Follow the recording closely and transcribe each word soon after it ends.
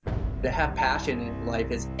To have passion in life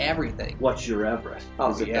is everything. What's your Everest? Oh,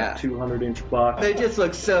 Is it yeah. that 200-inch box? They just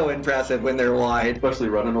look so impressive when they're wide. Especially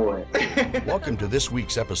running away. Welcome to this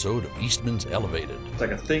week's episode of Eastman's Elevated. It's like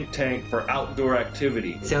a think tank for outdoor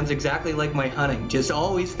activity. Sounds exactly like my hunting. Just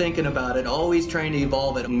always thinking about it, always trying to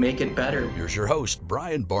evolve it and make it better. Here's your host,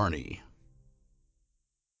 Brian Barney.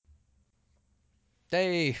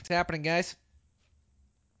 Hey, what's happening, guys?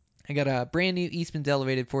 I got a brand new Eastman's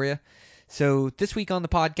Elevated for you. So this week on the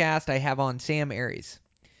podcast, I have on Sam Aries.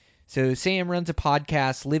 So Sam runs a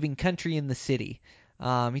podcast, Living Country in the City.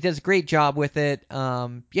 He does a great job with it.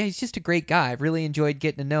 He's just a great guy. I've really enjoyed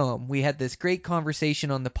getting to know him. We had this great conversation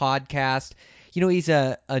on the podcast. You know, he's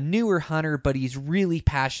a newer hunter, but he's really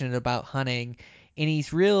passionate about hunting, and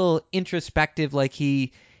he's real introspective. Like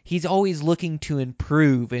he's always looking to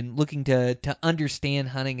improve and looking to understand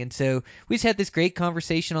hunting. And so we just had this great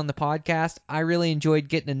conversation on the podcast. I really enjoyed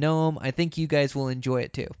getting to know him. I think you guys will enjoy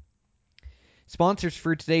it too. Sponsors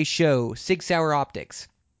for today's show, Sig Sauer Optics.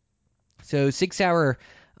 So Sig Sauer,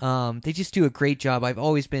 they just do a great job. I've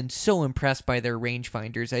always been so impressed by their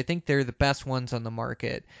rangefinders. I think they're the best ones on the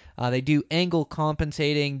market. They do angle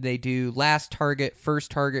compensating. They do last target,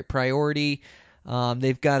 first target priority.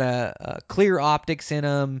 They've got a clear optics in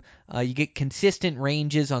them. You get consistent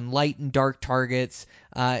ranges on light and dark targets.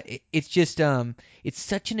 It's just it's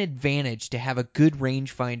such an advantage to have a good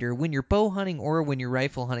rangefinder when you're bow hunting or when you're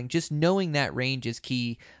rifle hunting. Just knowing that range is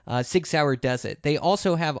key. Sig Sauer does it. They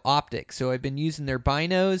also have optics, so I've been using their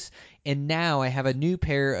binos, and now I have a new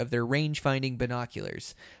pair of their range-finding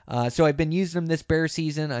binoculars. So I've been using them this bear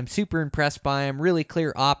season. I'm super impressed by them. Really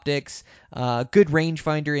clear optics, good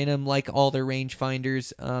rangefinder in them, like all their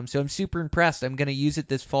rangefinders. So I'm super impressed. I'm going to use it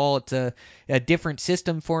this fall. It's a different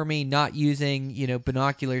system for me, not using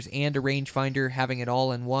binoculars and a rangefinder, having it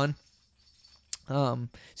all in one. I'm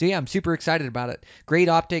super excited about it. Great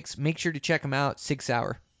optics. Make sure to check them out. Sig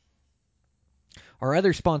Sauer. Our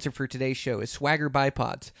other sponsor for today's show is Swagger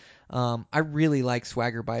Bipods. I really like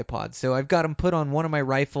Swagger Bipods, so I've got them put on one of my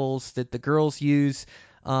rifles that the girls use.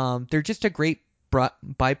 They're just a great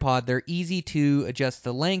bipod. They're easy to adjust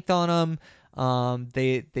the length on them.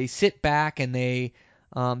 They sit back and they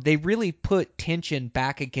really put tension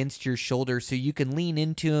back against your shoulder, so you can lean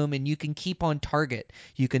into them and you can keep on target.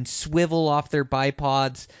 You can swivel off their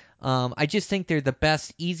bipods. I just think they're the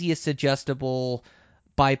best, easiest adjustable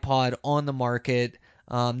bipod on the market.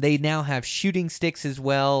 They now have shooting sticks as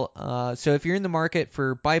well. So if you're in the market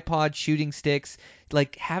for bipod shooting sticks,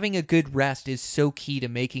 like having a good rest is so key to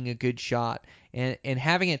making a good shot. And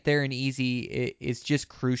having it there and easy is just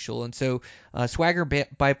crucial. And so Swagger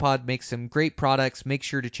Bipod makes some great products. Make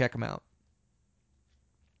sure to check them out.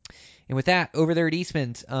 And with that, over there at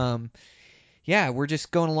Eastman's, we're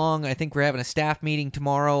just going along. I think we're having a staff meeting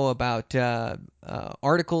tomorrow about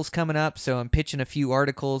articles coming up. So I'm pitching a few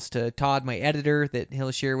articles to Todd, my editor, that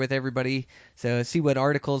he'll share with everybody. So see what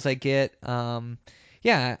articles I get. I'm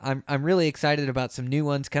really excited about some new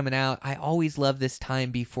ones coming out. I always love this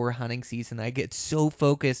time before hunting season. I get so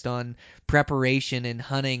focused on preparation and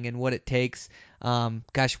hunting and what it takes.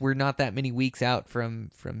 We're not that many weeks out from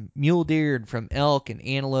mule deer and from elk and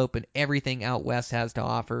antelope and everything out west has to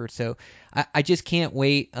offer. So I just can't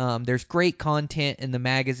wait. There's great content in the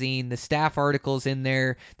magazine. The staff articles in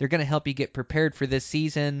there, they're going to help you get prepared for this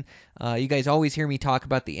season. You guys always hear me talk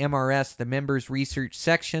about the MRS, the Members Research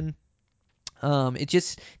Section. It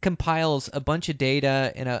just compiles a bunch of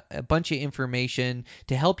data and a bunch of information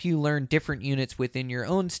to help you learn different units within your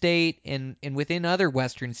own state and within other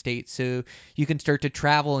Western states, so you can start to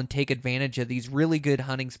travel and take advantage of these really good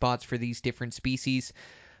hunting spots for these different species.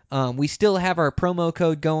 We still have our promo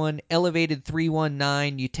code going,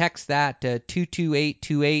 Elevated319. You text that to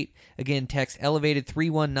 22828. Again, text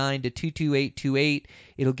Elevated319 to 22828.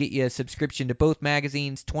 It'll get you a subscription to both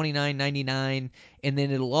magazines, $29.99. And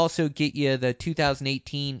then it'll also get you the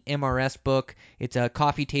 2018 MRS book. It's a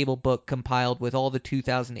coffee table book compiled with all the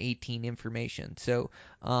 2018 information. So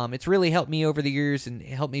it's really helped me over the years and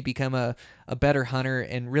helped me become a better hunter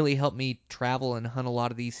and really helped me travel and hunt a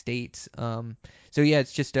lot of these states.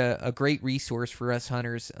 It's just a great resource for us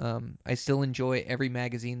hunters. I still enjoy every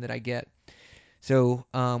magazine that I get. So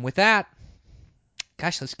with that,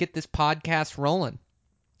 let's get this podcast rolling.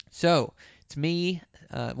 So it's me,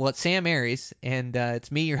 it's Sam Aries, and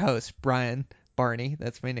it's me, your host, Brian Barney.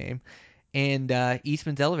 That's my name. And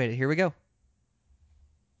Eastman's Elevated. Here we go.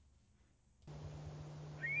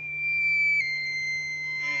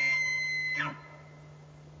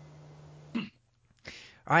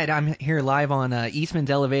 All right, I'm here live on Eastman's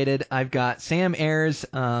Elevated. I've got Sam Ayers.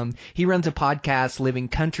 He runs a podcast, Living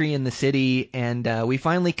Country in the City, and we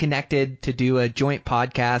finally connected to do a joint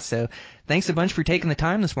podcast. So thanks a bunch for taking the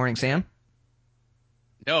time this morning, Sam.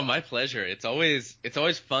 No, my pleasure. It's always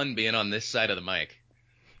fun being on this side of the mic.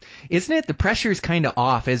 Isn't it? The pressure's kind of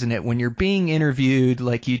off, isn't it? When you're being interviewed,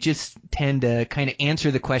 like you just tend to kind of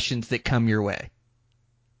answer the questions that come your way.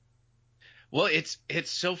 Well, it's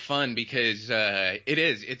so fun because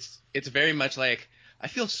it's very much like I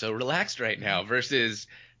feel so relaxed right now versus,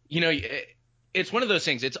 it's one of those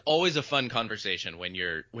things. It's always a fun conversation when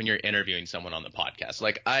you're interviewing someone on the podcast.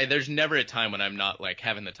 Like there's never a time when I'm not like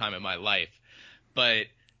having the time of my life, but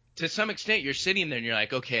to some extent you're sitting there and you're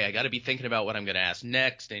like, okay, I got to be thinking about what I'm going to ask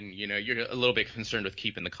next. And, you're a little bit concerned with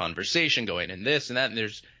keeping the conversation going and this and that.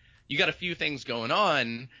 And you got a few things going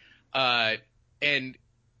on. And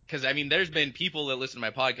because, there's been people that listen to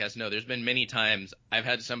my podcast know there's been many times I've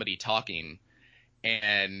had somebody talking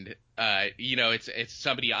and, it's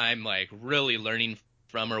somebody I'm like really learning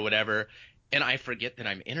from or whatever. And I forget that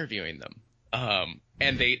I'm interviewing them.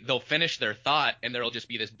 And they'll finish their thought and there'll just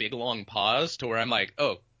be this big long pause to where I'm like,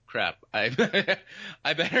 oh crap, I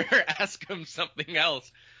better ask them something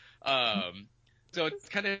else. So it's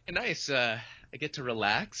kind of nice. I get to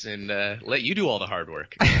relax and let you do all the hard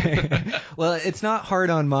work. Well, it's not hard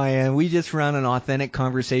on my end. We just run an authentic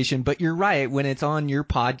conversation. But you're right. When it's on your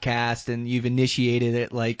podcast and you've initiated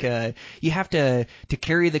it, like you have to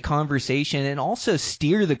carry the conversation and also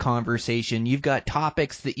steer the conversation. You've got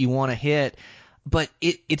topics that you want to hit. But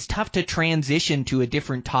it's tough to transition to a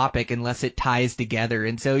different topic unless it ties together.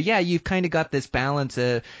 And so, yeah, you've kind of got this balance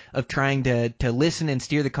of trying to listen and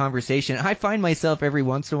steer the conversation. I find myself every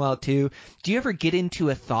once in a while, too. Do you ever get into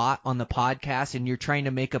a thought on the podcast and you're trying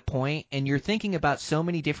to make a point and you're thinking about so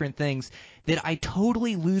many different things that I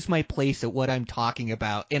totally lose my place at what I'm talking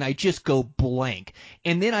about and I just go blank.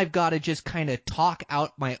 And then I've got to just kind of talk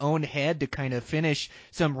out my own head to kind of finish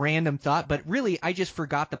some random thought. But really, I just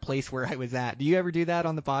forgot the place where I was at. Do you ever do that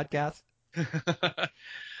on the podcast?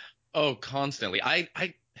 Oh, constantly. I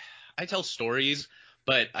tell stories,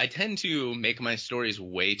 but I tend to make my stories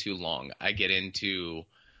way too long. I get into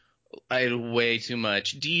way too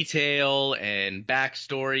much detail and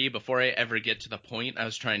backstory before I ever get to the point I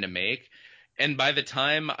was trying to make. And by the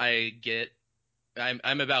time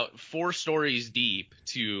I'm about 4 stories deep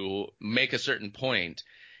to make a certain point,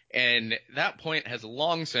 and that point has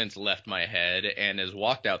long since left my head and has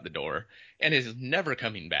walked out the door and is never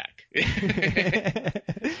coming back.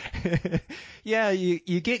 Yeah,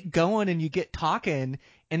 you get going and you get talking,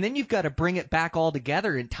 and then you've got to bring it back all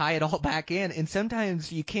together and tie it all back in. And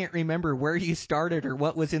sometimes you can't remember where you started or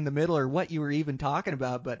what was in the middle or what you were even talking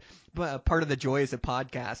about. But part of the joys of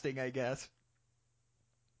podcasting, I guess.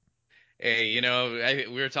 Hey,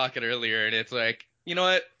 we were talking earlier, and it's like, you know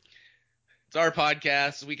what? It's our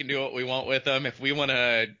podcast. We can do what we want with them. If we want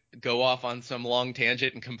to go off on some long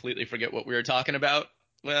tangent and completely forget what we were talking about,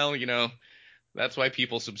 well, that's why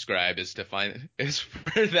people subscribe is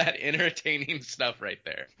for that entertaining stuff right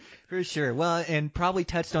there. For sure. Well, and probably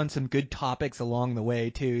touched on some good topics along the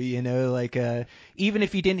way too. Like even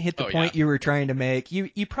if you didn't hit the point you were trying to make,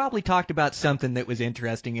 you probably talked about something that was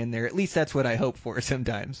interesting in there. At least that's what I hope for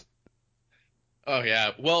sometimes. Oh, yeah.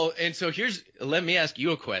 Well, and so let me ask you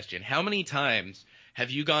a question. How many times have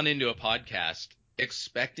you gone into a podcast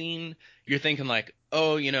expecting, you're thinking like,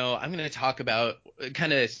 oh, I'm going to talk about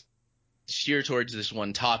kind of steer towards this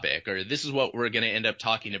one topic, or this is what we're going to end up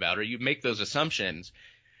talking about, or you make those assumptions,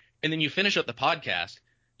 and then you finish up the podcast.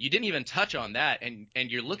 You didn't even touch on that, and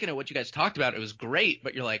you're looking at what you guys talked about. It was great,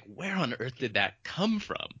 but you're like, where on earth did that come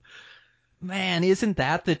from? Man, isn't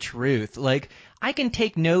that the truth? Like, I can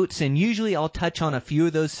take notes, and usually I'll touch on a few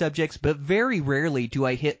of those subjects, but very rarely do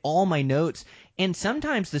I hit all my notes. And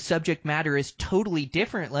sometimes the subject matter is totally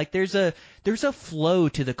different. Like there's a flow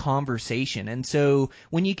to the conversation. And so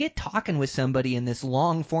when you get talking with somebody in this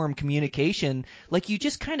long form communication, like you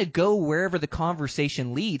just kind of go wherever the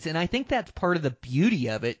conversation leads. And I think that's part of the beauty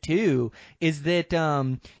of it too, is that,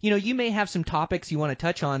 you may have some topics you want to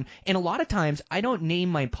touch on. And a lot of times I don't name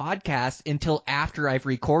my podcast until after I've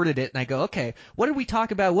recorded it. And I go, okay, what did we talk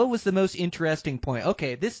about? What was the most interesting point?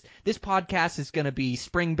 Okay, this podcast is going to be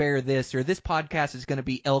spring bear this, or this podcast is going to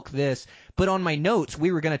be elk this, but on my notes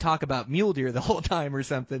we were going to talk about mule deer the whole time or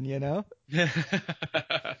something,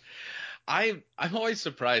 I'm always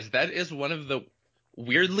surprised. That is one of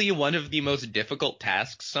the most difficult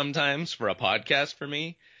tasks sometimes for a podcast for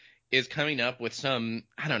me, is coming up with some,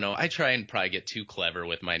 I don't know, I try and probably get too clever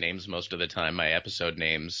with my names most of the time, my episode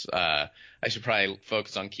names. I should probably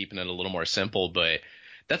focus on keeping it a little more simple, but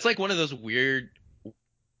that's like one of those weird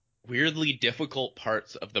weirdly difficult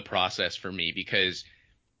parts of the process for me, because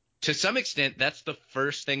to some extent, that's the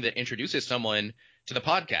first thing that introduces someone to the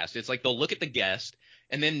podcast. It's like they'll look at the guest,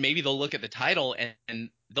 and then maybe they'll look at the title, and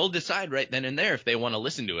they'll decide right then and there if they want to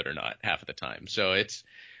listen to it or not half of the time. So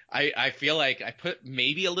I feel like I put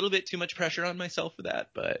maybe a little bit too much pressure on myself for that,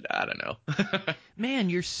 but I don't know. Man,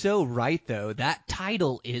 you're so right though. That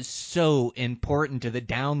title is so important to the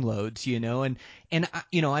downloads,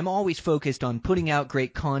 and I'm always focused on putting out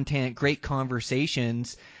great content, great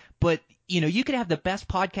conversations, but you could have the best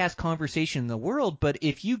podcast conversation in the world, but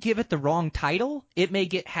if you give it the wrong title, it may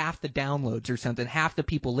get half the downloads or something, half the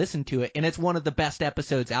people listen to it, and it's one of the best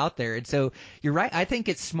episodes out there. And so you're right. I think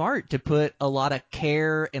it's smart to put a lot of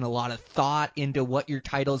care and a lot of thought into what your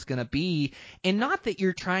title is going to be, and not that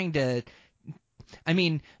you're trying to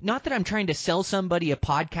not that I'm trying to sell somebody a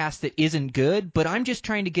podcast that isn't good, but I'm just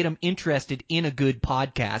trying to get them interested in a good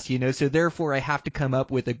podcast, so therefore I have to come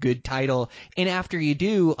up with a good title. And after you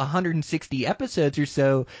do 160 episodes or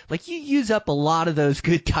so, like, you use up a lot of those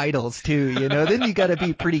good titles too, then you got to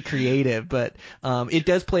be pretty creative. But it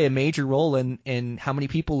does play a major role in how many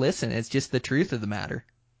people listen. It's just the truth of the matter.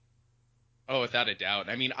 Oh, without a doubt.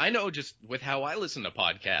 I mean, I know just with how I listen to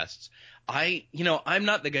podcasts, I'm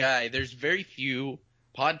not the guy. There's very few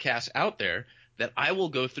podcasts out there that I will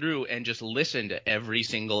go through and just listen to every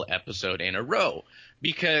single episode in a row,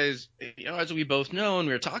 because, as we both know and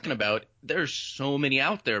we were talking about, there's so many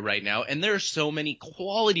out there right now, and there's so many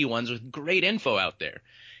quality ones with great info out there.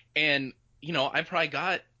 And, I probably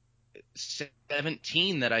got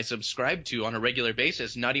 17 that I subscribe to on a regular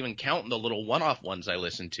basis, not even counting the little one-off ones I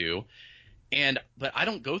listen to. But I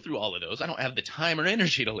don't go through all of those. I don't have the time or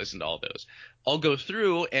energy to listen to all those. I'll go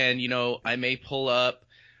through and, I may pull up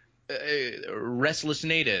Restless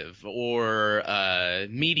Native or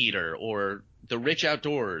Meat Eater or The Rich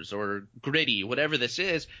Outdoors or Gritty, whatever this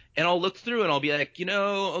is, and I'll look through and I'll be like,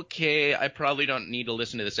 okay, I probably don't need to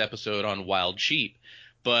listen to this episode on wild sheep,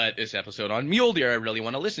 but this episode on mule deer I really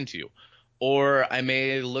want to listen to. Or I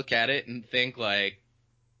may look at it and think like,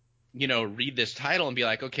 read this title and be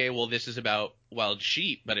like, okay, well, this is about wild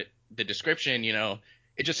sheep, but the description,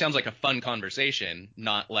 it just sounds like a fun conversation,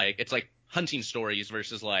 not like – it's like hunting stories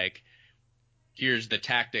versus like, here's the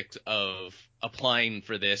tactics of applying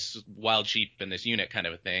for this wild sheep in this unit kind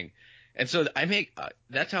of a thing. And so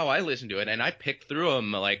that's how I listen to it, and I pick through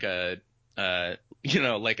them like a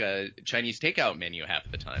Chinese takeout menu half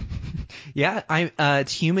of the time. Yeah,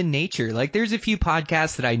 it's human nature. Like, there's a few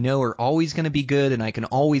podcasts that I know are always going to be good, and I can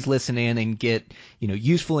always listen in and get,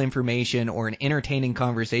 useful information or an entertaining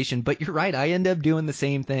conversation. But you're right, I end up doing the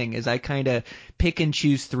same thing as I kind of pick and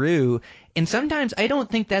choose through. And sometimes I don't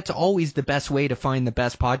think that's always the best way to find the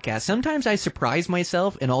best podcast. Sometimes I surprise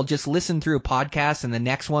myself and I'll just listen through a podcast and the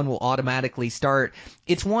next one will automatically start.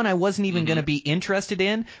 It's one I wasn't even going to be interested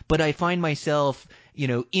in, but I find myself,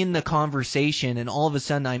 in the conversation, and all of a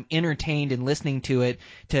sudden I'm entertained and listening to it,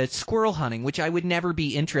 to squirrel hunting, which I would never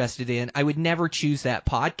be interested in. I would never choose that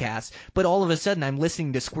podcast, but all of a sudden I'm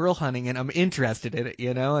listening to squirrel hunting and I'm interested in it,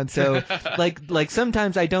 and so like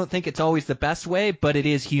sometimes I don't think it's always the best way, but it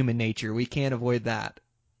is human nature. We can't avoid that.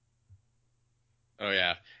 Oh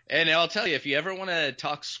yeah. And I'll tell you, if you ever want to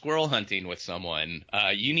talk squirrel hunting with someone,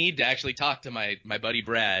 you need to actually talk to my buddy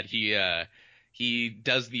Brad. He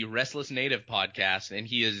does the Restless Native podcast, and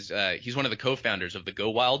he's one of the co-founders of the Go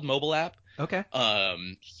Wild mobile app. Okay.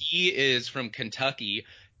 He is from Kentucky,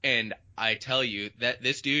 and I tell you that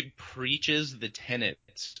this dude preaches the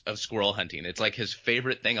tenets of squirrel hunting. It's like his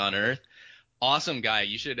favorite thing on earth. Awesome guy.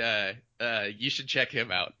 You should check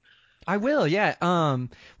him out. I will, yeah.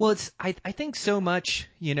 Well, I think so much,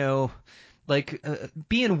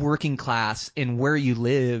 being working class and where you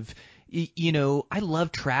live. I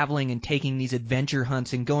love traveling and taking these adventure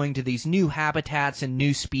hunts and going to these new habitats and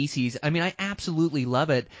new species. I mean, I absolutely love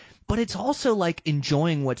it, but it's also like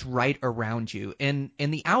enjoying what's right around you. And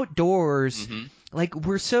the outdoors, like,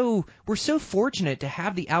 we're so fortunate to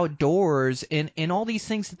have the outdoors and all these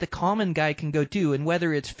things that the common guy can go do. And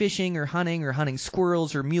whether it's fishing or hunting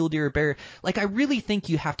squirrels or mule deer or bear, like, I really think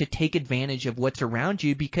you have to take advantage of what's around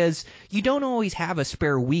you, because you don't always have a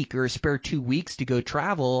spare week or a spare 2 weeks to go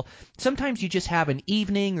travel. Sometimes you just have an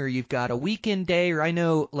evening, or you've got a weekend day, or I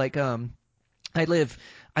know, like,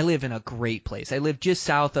 I live in a great place. I live just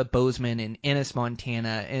south of Bozeman in Ennis,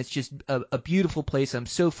 Montana, and it's just a beautiful place. I'm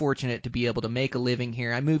so fortunate to be able to make a living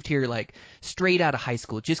here. I moved here like straight out of high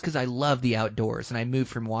school just because I love the outdoors, and I moved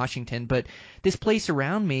from Washington. But this place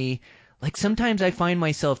around me, like, sometimes I find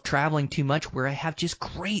myself traveling too much where I have just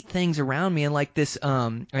great things around me. And like this,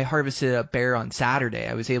 I harvested a bear on Saturday.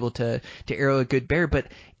 I was able to arrow a good bear, but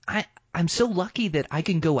I'm so lucky that I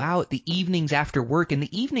can go out the evenings after work, and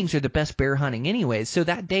the evenings are the best bear hunting anyways. So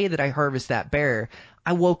that day that I harvest that bear,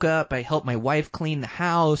 I woke up, I helped my wife clean the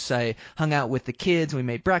house, I hung out with the kids, we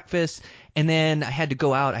made breakfast, and then I had to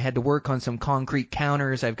go out, I had to work on some concrete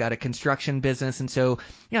counters, I've got a construction business, and so,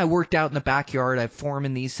 I worked out in the backyard, I'm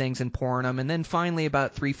forming these things and pouring them, and then finally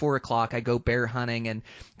about 3, 4 o'clock, I go bear hunting and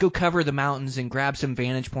go cover the mountains and grab some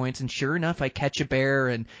vantage points, and sure enough, I catch a bear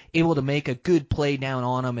and able to make a good play down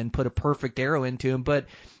on him and put a perfect arrow into him, but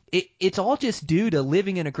it's all just due to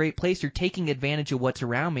living in a great place or taking advantage of what's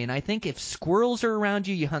around me. And I think if squirrels are around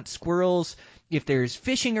you, you hunt squirrels. If there's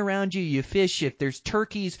fishing around you, you fish. If there's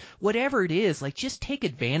turkeys, whatever it is, like just take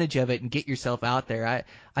advantage of it and get yourself out there.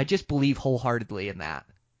 I just believe wholeheartedly in that.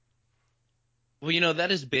 Well,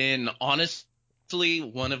 that has been honestly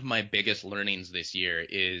one of my biggest learnings this year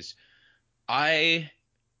is I'm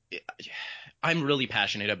really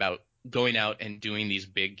passionate about going out and doing these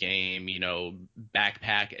big game,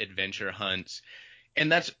 backpack adventure hunts.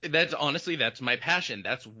 And that's honestly, that's my passion.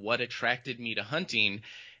 That's what attracted me to hunting.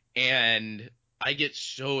 And I get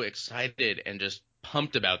so excited and just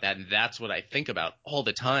pumped about that. And that's what I think about all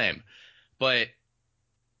the time. But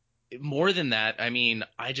more than that, I mean,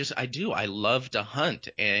 I love to hunt.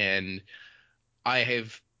 And I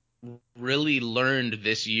have really learned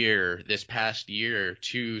this past year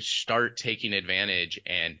to start taking advantage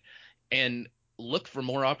and look for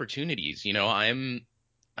more opportunities.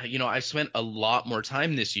 I've spent a lot more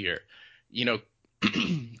time this year,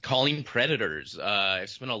 calling predators. I've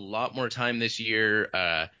spent a lot more time this year.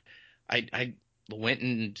 I went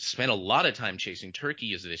and spent a lot of time chasing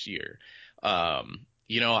turkeys this year.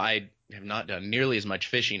 I have not done nearly as much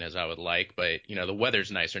fishing as I would like, but the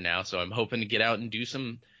weather's nicer now, so I'm hoping to get out and do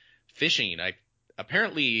some fishing.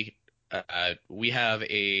 We have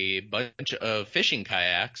a bunch of fishing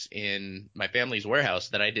kayaks in my family's warehouse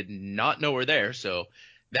that I did not know were there. So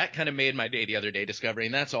that kind of made my day the other day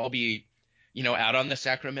discovering that. So I'll be, out on the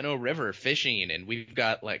Sacramento River fishing, and we've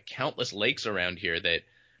got like countless lakes around here that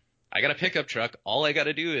I got a pickup truck. All I got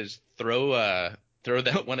to do is throw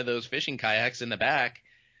one of those fishing kayaks in the back,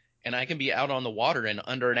 and I can be out on the water in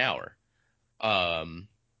under an hour.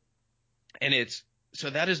 So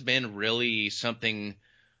that has been really something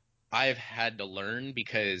I've had to learn,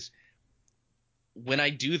 because when I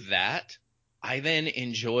do that, I then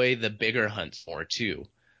enjoy the bigger hunts more too.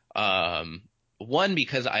 One,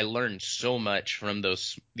 because I learned so much from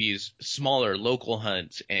these smaller local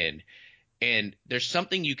hunts, and there's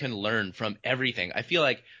something you can learn from everything. I feel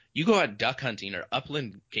like you go out duck hunting or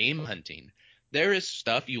upland game hunting, there is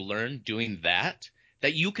stuff you learn doing that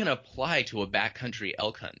you can apply to a backcountry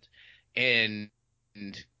elk hunt. And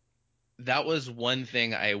that was one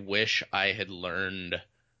thing I wish I had learned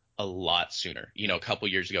a lot sooner, a couple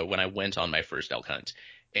years ago when I went on my first elk hunt.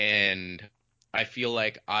 And I feel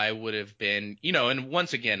like I would have been, and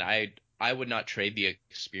once again, I would not trade the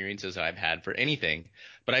experiences I've had for anything,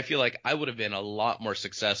 but I feel like I would have been a lot more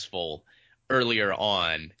successful earlier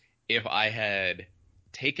on if I had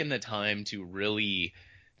taken the time to really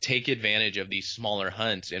take advantage of these smaller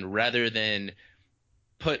hunts, and rather than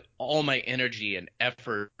put all my energy and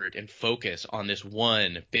effort and focus on this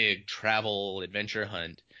one big travel adventure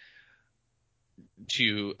hunt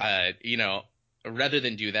to, rather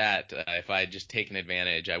than do that, if I had just taken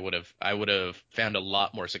advantage, I would have found a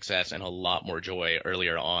lot more success and a lot more joy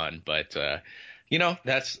earlier on. But,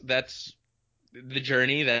 that's the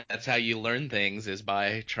journey. That's how you learn things, is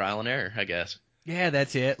by trial and error, I guess. Yeah,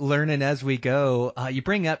 that's it. Learning as we go. You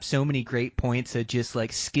bring up so many great points of just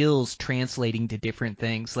like skills translating to different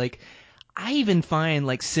things. Like I even find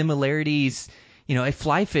like similarities. I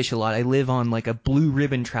fly fish a lot. I live on like a blue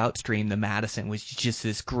ribbon trout stream, the Madison, which is just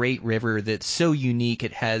this great river that's so unique.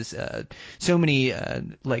 It has so many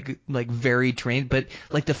like varied terrain, but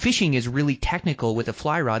like the fishing is really technical with a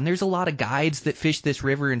fly rod. And there's a lot of guides that fish this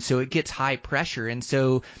river, and so it gets high pressure. And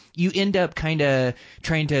so you end up kind of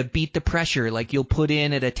trying to beat the pressure. Like you'll put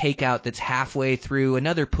in at a takeout that's halfway through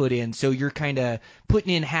another put in, so you're kind of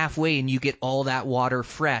putting in halfway and you get all that water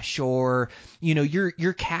fresh. Or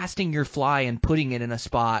you're casting your fly and putting it in a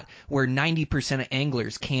spot where 90% of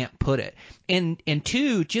anglers can't put it. And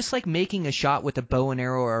two, just like making a shot with a bow and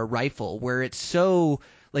arrow or a rifle, where it's so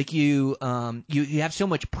like you have so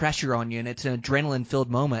much pressure on you and it's an adrenaline filled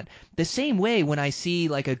moment. The same way when I see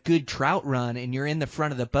like a good trout run and you're in the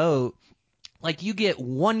front of the boat, Like, you get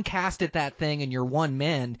one cast at that thing and you're one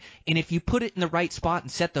mend, and if you put it in the right spot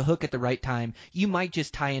and set the hook at the right time, you might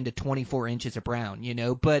just tie into 24 inches of brown, you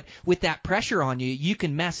know? But with that pressure on you, you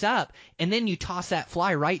can mess up, and then you toss that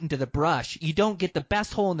fly right into the brush. You don't get the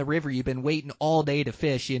best hole in the river you've been waiting all day to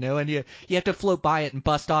fish, you know? And you have to float by it and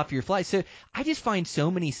bust off your fly. So I just find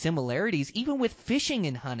so many similarities, even with fishing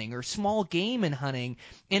and hunting or small game and hunting.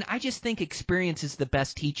 And I just think experience is the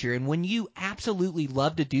best teacher. And when you absolutely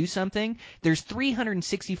love to do something, there's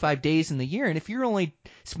 365 days in the year, and if you're only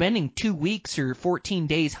spending 2 weeks or 14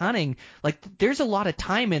 days hunting, like, there's a lot of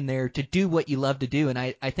time in there to do what you love to do. And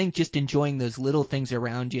I think just enjoying those little things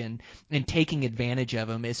around you and taking advantage of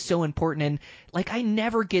them is so important. And like, I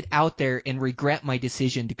never get out there and regret my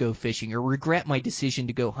decision to go fishing or regret my decision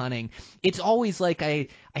to go hunting. It's always like I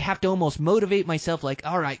have to almost motivate myself, like,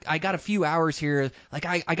 all right, I got a few hours here, like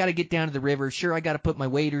I got to get down to the river. Sure, I got to put my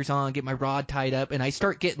waders on, get my rod tied up, and I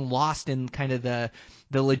start getting lost in kind of the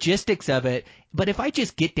logistics of it. But if I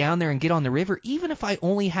just get down there and get on the river, even if I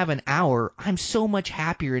only have an hour, I'm so much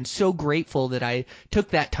happier and so grateful that I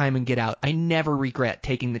took that time and get out. I never regret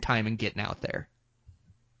taking the time and getting out there.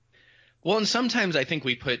 Well, and sometimes I think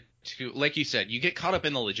we put too, like you said, you get caught up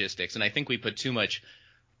in the logistics, and I think we put too much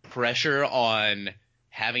pressure on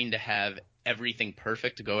having to have everything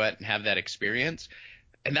perfect to go out and have that experience.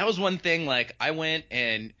 And that was one thing, like, I went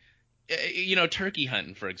and, turkey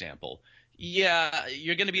hunting, for example. Yeah,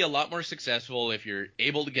 you're going to be a lot more successful if you're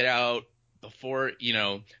able to get out before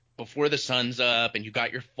the sun's up and you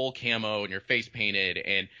got your full camo and your face painted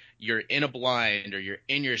and you're in a blind or you're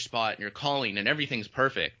in your spot and you're calling and everything's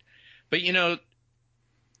perfect. But,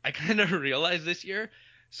 I kind of realized this year,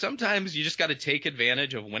 sometimes you just got to take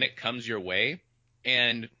advantage of when it comes your way.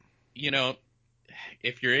 And,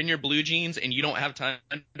 if you're in your blue jeans and you don't have time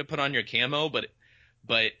to put on your camo, but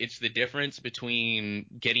it's the difference between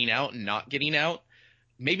getting out and not getting out,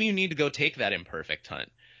 maybe you need to go take that imperfect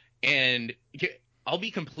hunt. And I'll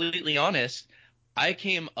be completely honest, I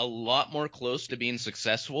came a lot more close to being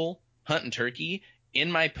successful hunting turkey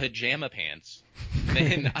in my pajama pants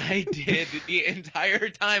than I did the entire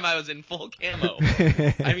time I was in full camo.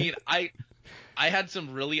 I mean, I had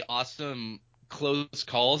some really awesome close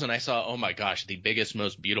calls, and I saw, oh my gosh, the biggest,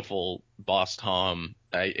 most beautiful Boss Tom.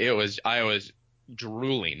 I was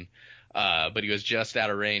drooling, but he was just out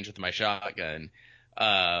of range with my shotgun.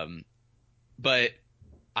 But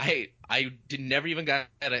I never even got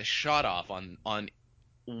a shot off on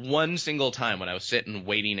one single time when I was sitting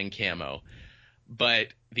waiting in camo. But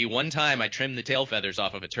the one time I trimmed the tail feathers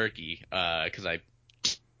off of a turkey, because I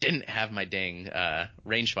didn't have my dang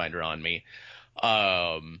rangefinder on me,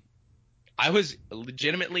 I was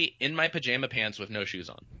legitimately in my pajama pants with no shoes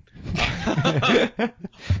on.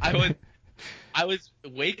 I was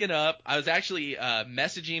waking up. I was actually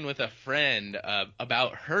messaging with a friend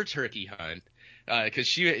about her turkey hunt, because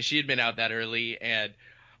she had been out that early, and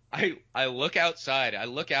I look outside. I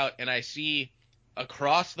look out and I see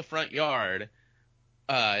across the front yard,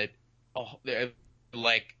 like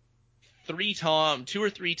 2 or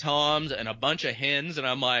 3 toms and a bunch of hens, and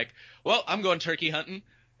I'm like, well, I'm going turkey hunting.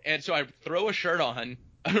 And so I throw a shirt on,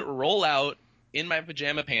 roll out in my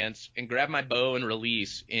pajama pants, and grab my bow and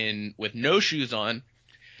release with no shoes on.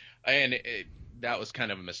 And that was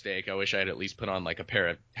kind of a mistake. I wish I had at least put on like a pair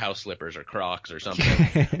of house slippers or Crocs or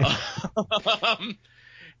something.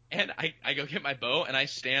 And I go get my bow and I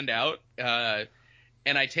stand out,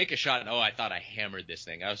 and I take a shot. And I thought I hammered this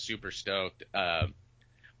thing. I was super stoked.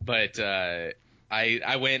 But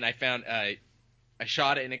I went and I found I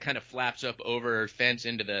shot it, and it kind of flaps up over a fence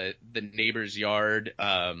into the neighbor's yard.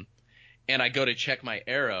 And I go to check my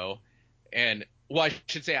arrow, and I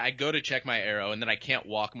should say I go to check my arrow, and then I can't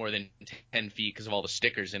walk more than 10 feet because of all the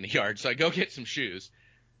stickers in the yard. So I go get some shoes,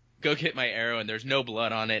 go get my arrow, and there's no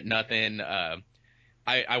blood on it, nothing.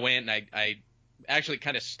 I went and I actually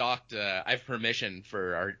kind of stalked. I have permission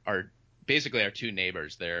for our 2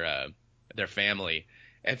 neighbors, their family.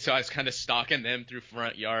 And so I was kind of stalking them through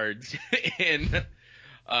front yards, and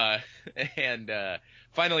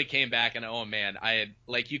finally came back, and oh man, I had,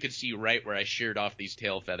 like, you could see right where I sheared off these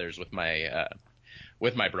tail feathers with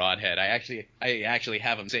my broadhead. I actually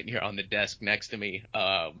have them sitting here on the desk next to me,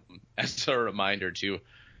 as a reminder to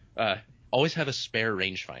always have a spare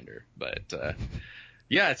rangefinder. But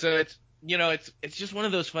yeah, so it's just one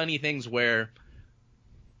of those funny things where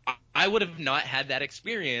I would have not had that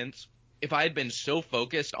experience if I had been so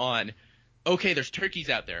focused on, okay, there's turkeys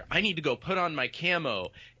out there, I need to go put on my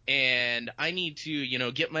camo, and I need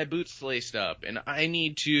to, get my boots laced up, and I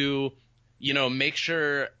need to, make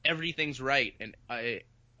sure everything's right,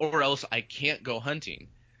 or else I can't go hunting.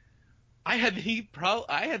 I had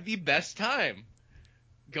the best time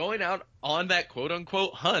going out on that quote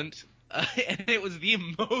unquote hunt, and it was the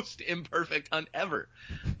most imperfect hunt ever.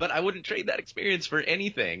 But I wouldn't trade that experience for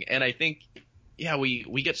anything. And I think, yeah,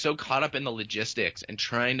 we get so caught up in the logistics and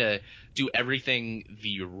trying to do everything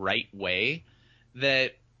the right way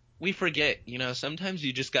that we forget, sometimes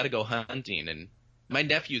you just got to go hunting. And my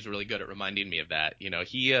nephew's really good at reminding me of that.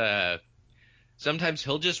 He sometimes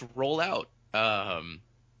he'll just roll out.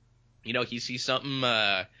 He sees something,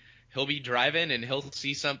 he'll be driving and he'll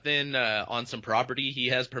see something on some property he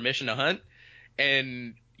has permission to hunt,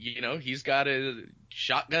 and he's got a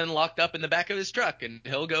shotgun locked up in the back of his truck, and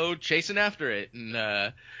he'll go chasing after it.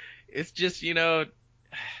 And it's just,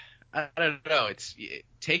 I don't know.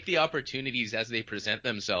 Take the opportunities as they present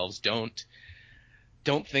themselves. Don't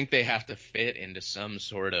think they have to fit into some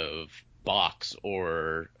sort of box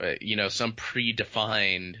or some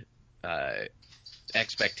predefined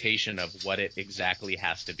expectation of what it exactly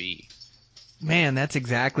has to be. Man, that's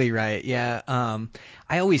exactly right. Yeah.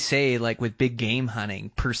 I always say, like with big game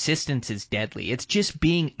hunting, persistence is deadly. It's just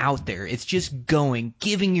being out there. It's just going,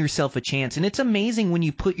 giving yourself a chance. And it's amazing when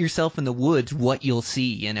you put yourself in the woods what you'll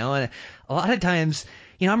see, And a lot of times,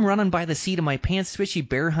 I'm running by the seat of my pants, especially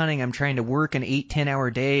bear hunting. I'm trying to work an 8-10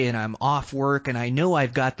 hour day and I'm off work and I know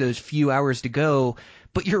I've got those few hours to go.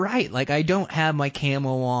 But you're right, like I don't have my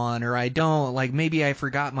camo on, or I don't, like maybe I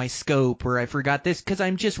forgot my scope, or I forgot this, because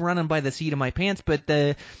I'm just running by the seat of my pants. But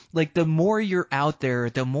the more you're out there,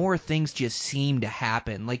 the more things just seem to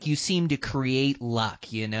happen. Like you seem to create luck,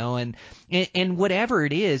 and whatever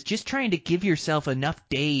it is, just trying to give yourself enough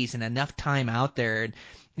days and enough time out there.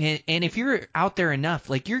 And if you're out there enough,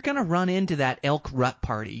 like you're gonna run into that elk rut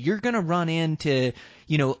party. You're gonna run into,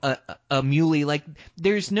 a muley. Like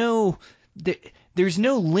there's no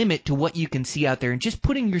limit to what you can see out there. And just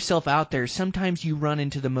putting yourself out there, sometimes you run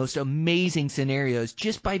into the most amazing scenarios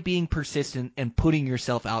just by being persistent and putting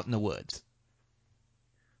yourself out in the woods.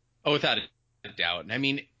 Oh, without a doubt. I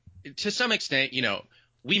mean, to some extent,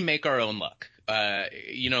 we make our own luck.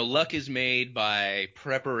 Luck is made by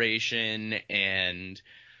preparation and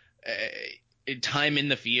time in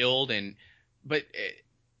the field, but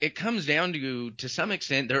it comes down to some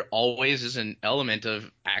extent, there always is an element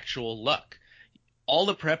of actual luck. All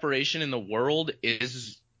the preparation in the world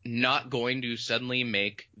is not going to suddenly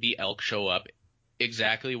make the elk show up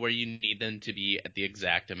exactly where you need them to be at the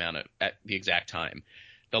exact time.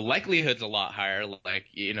 The likelihood's a lot higher. Like,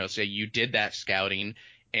 say you did that scouting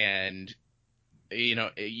and,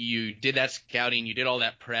 you did that scouting, you did all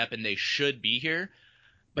that prep, and they should be here.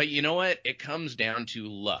 But you know what? It comes down to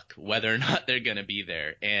luck, whether or not they're going to be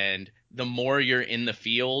there. And the more you're in the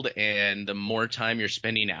field and the more time you're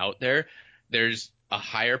spending out there, there's a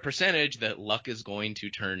higher percentage that luck is going to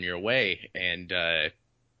turn your way. And,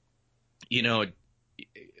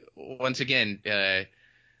 once again,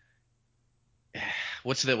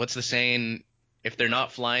 what's the saying? If they're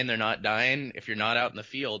not flying, they're not dying. If you're not out in the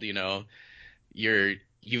field,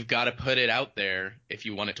 you've got to put it out there if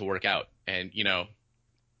you want it to work out. And,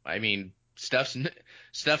 I mean, stuff's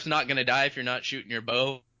not going to die if you're not shooting your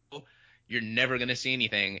bow. You're never going to see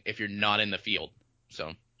anything if you're not in the field.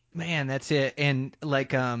 So, man, that's it. And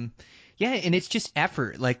like, yeah, and it's just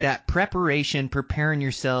effort, like that preparation, preparing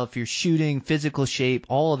yourself, your shooting, physical shape,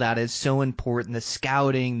 all of that is so important. The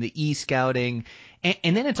scouting, the e-scouting,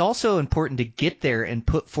 and then it's also important to get there and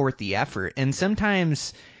put forth the effort. And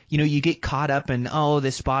sometimes, you get caught up in, oh,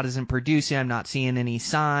 this spot isn't producing, I'm not seeing any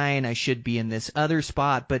sign, I should be in this other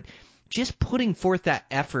spot. But just putting forth that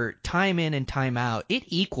effort, time in and time out, it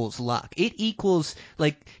equals luck. It equals,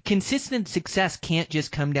 like, consistent success can't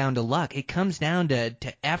just come down to luck. It comes down to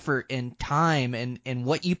effort and time, and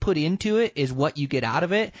what you put into it is what you get out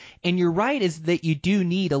of it. And you're right, is that you do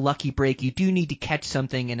need a lucky break. You do need to catch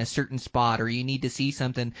something in a certain spot, or you need to see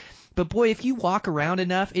something. But boy, if you walk around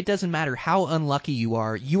enough, it doesn't matter how unlucky you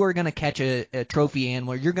are going to catch a trophy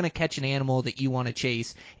animal. You're going to catch an animal that you want to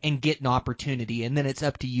chase and get an opportunity, and then it's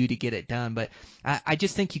up to you to get it done. But I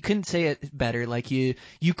just think you couldn't say it better. Like you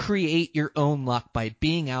create your own luck by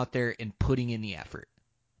being out there and putting in the effort.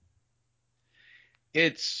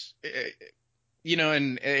 It's,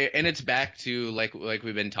 and it's back to like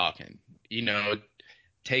we've been talking,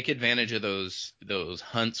 take advantage of those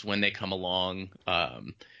hunts when they come along.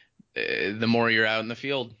 The more you're out in the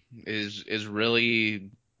field is really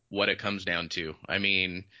what it comes down to. I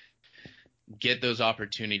mean, get those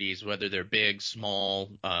opportunities, whether they're big, small,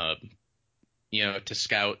 to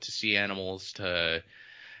scout, to see animals,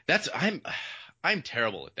 I'm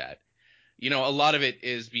terrible at that. A lot of it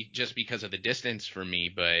is just because of the distance for me,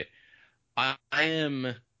 but I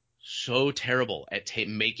am so terrible at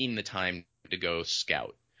making the time to go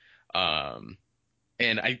scout. And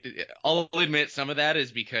I'll admit some of that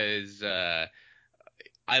is because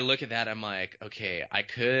I look at that, I'm like, okay, I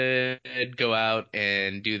could go out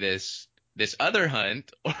and do this other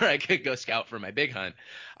hunt, or I could go scout for my big hunt.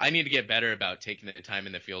 I need to get better about taking the time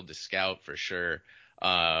in the field to scout for sure.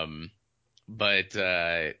 But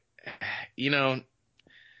you know,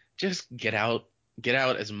 just get out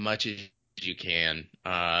as much as you can.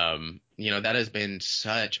 You know, that has been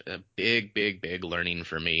such a big learning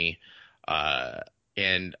for me.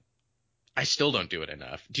 And I still don't do it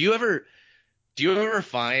enough. Do you ever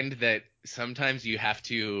find that sometimes you have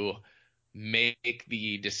to make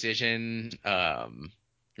the decision,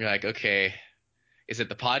 you're like, okay, is it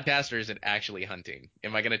the podcast or is it actually hunting?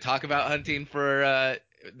 Am I going to talk about hunting for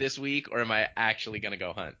this week, or am I actually going to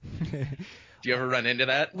go hunt? Do you ever run into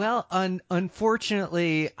that? Well,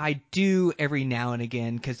 unfortunately, I do every now and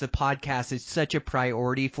again because the podcast is such a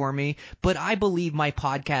priority for me. But I believe my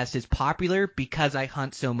podcast is popular because I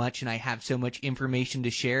hunt so much and I have so much information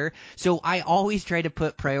to share. So I always try to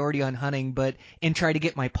put priority on hunting, and try to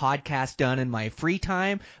get my podcast done in my free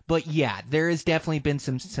time. But yeah, there has definitely been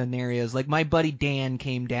some scenarios. Like my buddy Dan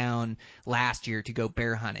came down last year to go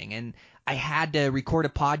bear hunting, and I had to record a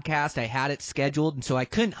podcast. I had it scheduled, and so I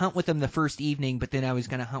couldn't hunt with him the first evening, but then I was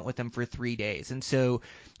going to hunt with him for 3 days. And so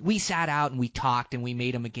we sat out and we talked and we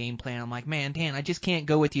made him a game plan. I'm like, man, Dan, I just can't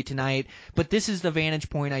go with you tonight, but this is the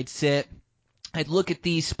vantage point I'd sit. I'd look at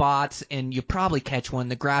these spots, and you probably catch one.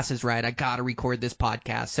 The grass is right. I got to record this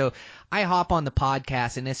podcast. So I hop on the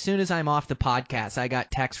podcast, and as soon as I'm off the podcast, I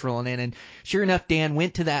got text rolling in. And sure enough, Dan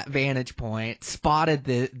went to that vantage point, spotted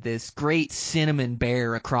this great cinnamon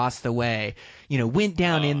bear across the way, went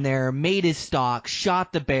down in there, made his stalk,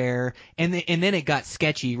 shot the bear, and then it got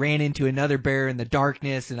sketchy. Ran into another bear in the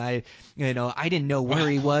darkness, and I didn't know where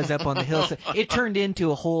he was up on the hill. So it turned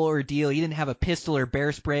into a whole ordeal. He didn't have a pistol or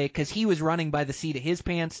bear spray because he was running by the seat of his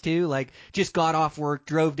pants too. Like, just got off work,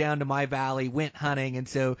 drove down to my valley, went hunting, and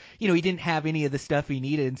so he didn't have any of the stuff he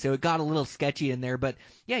needed, and so it got a little sketchy in there. But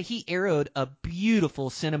yeah, he arrowed a beautiful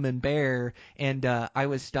cinnamon bear, and I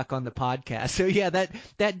was stuck on the podcast. So yeah,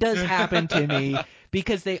 that does happen to me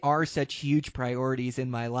because they are such huge priorities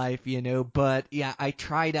in my life, But yeah, I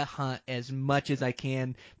try to hunt as much as I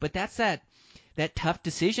can, but that's that tough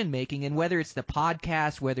decision making. And whether it's the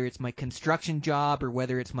podcast, whether it's my construction job, or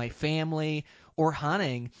whether it's my family or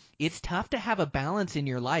hunting, it's tough to have a balance in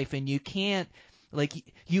your life. And you can't,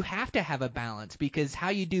 you have to have a balance, because how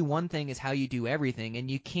you do one thing is how you do everything. And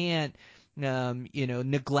you can't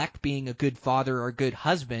neglect being a good father or a good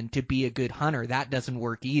husband to be a good hunter. That doesn't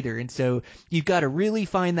work either. And so you've got to really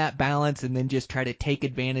find that balance, and then just try to take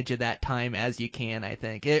advantage of that time as you can, I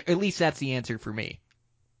think. At least that's the answer for me.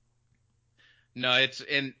 No,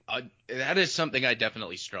 that is something I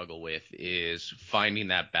definitely struggle with, is finding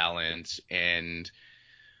that balance. And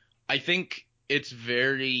I think it's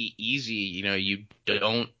very easy,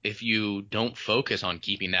 if you don't focus on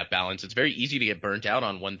keeping that balance, it's very easy to get burnt out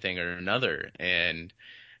on one thing or another. And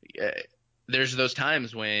there's those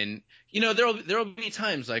times when, there'll be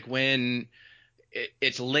times like when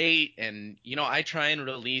it's late, and, I try and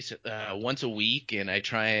release once a week, and I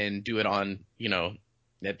try and do it on,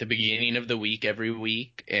 at the beginning of the week every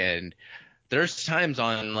week. And there's times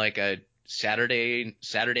on like a Saturday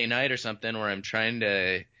night or something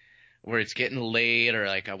where it's getting late, or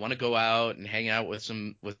like I want to go out and hang out with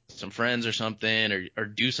some friends or something, or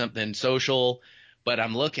do something social, but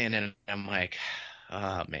I'm looking and I'm like,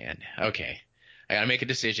 oh man, okay, I gotta make a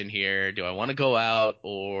decision here. Do I want to go out,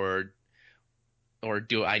 or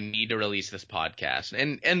do I need to release this podcast?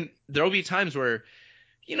 And there'll be times where,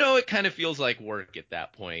 it kind of feels like work at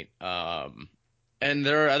that point. And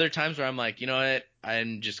there are other times where I'm like, you know what,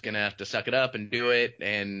 I'm just gonna have to suck it up and do it.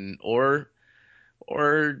 And or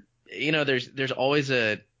there's always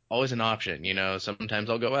an option. Sometimes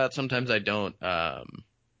I'll go out, sometimes I don't.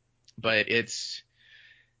 But it's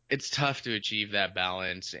tough to achieve that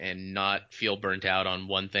balance and not feel burnt out on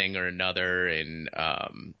one thing or another. And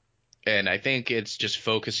I think it's just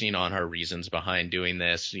focusing on our reasons behind doing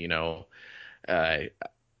this,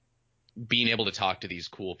 being able to talk to these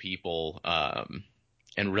cool people,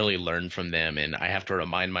 and really learn from them. And I have to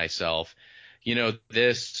remind myself,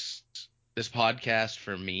 this podcast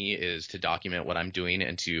for me is to document what I'm doing,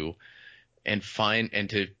 and to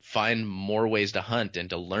find more ways to hunt and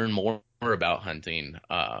to learn more about hunting.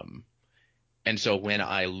 And so when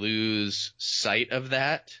I lose sight of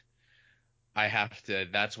that,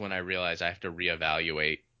 that's when I realize I have to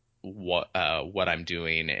reevaluate what I'm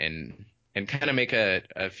doing, and kind of make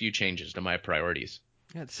a few changes to my priorities.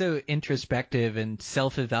 It's so introspective, and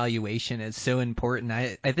self-evaluation is so important.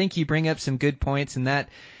 I think you bring up some good points, and that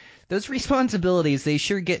those responsibilities, they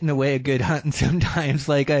sure get in the way of good hunting sometimes.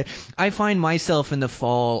 Like I find myself in the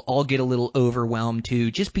fall, I'll get a little overwhelmed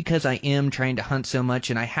too, just because I am trying to hunt so much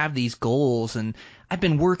and I have these goals, and I've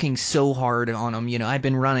been working so hard on them. You know, I've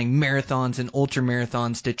been running marathons and ultra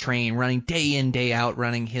marathons to train, running day in, day out,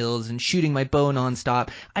 running hills and shooting my bow nonstop.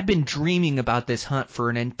 I've been dreaming about this hunt for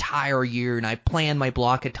an entire year, and I plan my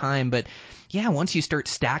block of time, but yeah, once you start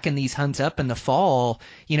stacking these hunts up in the fall,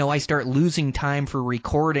 you know, I start losing time for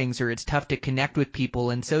recordings, or it's tough to connect with people.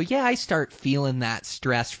 And so, yeah, I start feeling that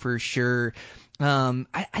stress for sure.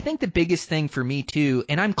 I think the biggest thing for me too,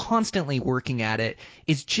 and I'm constantly working at it,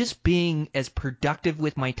 is just being as productive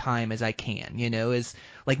with my time as I can, you know, is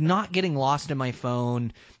like not getting lost in my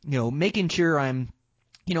phone, you know, making sure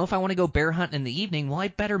if I want to go bear hunting in the evening, well, I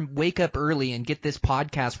better wake up early and get this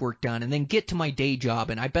podcast work done, and then get to my day job,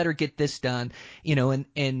 and I better get this done, and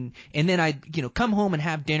then I, come home and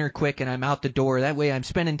have dinner quick, and I'm out the door. That way I'm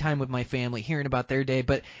spending time with my family, hearing about their day.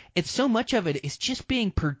 But it's so much of it is just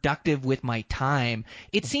being productive with my time.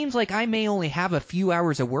 It seems like I may only have a few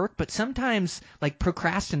hours of work, but sometimes like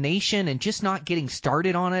procrastination and just not getting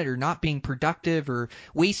started on it, or not being productive, or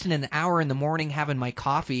wasting an hour in the morning having my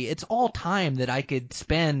coffee, it's all time that I could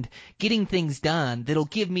spend getting things done that'll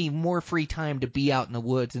give me more free time to be out in the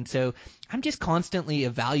woods. And so I'm just constantly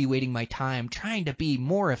evaluating my time, trying to be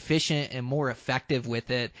more efficient and more effective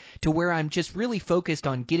with it, to where I'm just really focused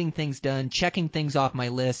on getting things done, checking things off my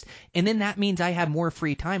list, and then that means I have more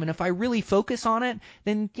free time. And if I really focus on it,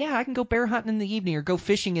 then yeah, I can go bear hunting in the evening or go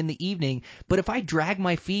fishing in the evening. But if I drag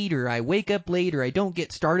my feet, or I wake up late, or I don't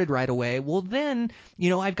get started right away, well then,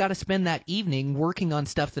 I've got to spend that evening working on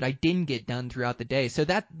stuff that I didn't get done throughout the day. So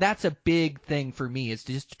that's a big thing for me, is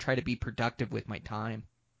just to try to be productive with my time.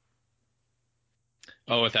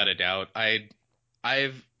 Oh, without a doubt.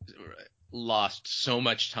 I've lost so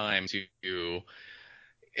much time to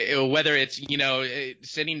whether it's,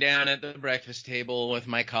 sitting down at the breakfast table with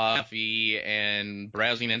my coffee and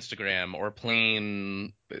browsing Instagram, or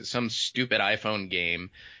playing some stupid iPhone game,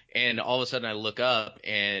 and all of a sudden I look up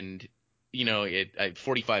and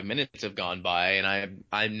 45 minutes have gone by, and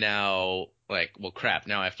I'm now like, well, crap,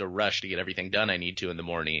 now I have to rush to get everything done I need to in the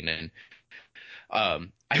morning. And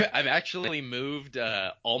I've actually moved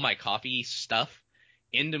all my coffee stuff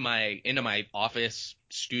into my office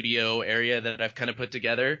studio area that I've kind of put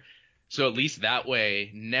together. So at least that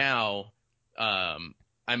way now,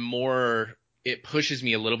 it pushes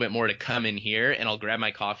me a little bit more to come in here, and I'll grab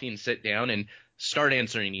my coffee and sit down and start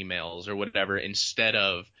answering emails or whatever, instead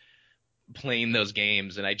of playing those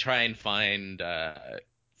games. And I try and find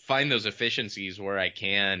those efficiencies where I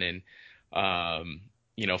can, and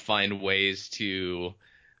find ways to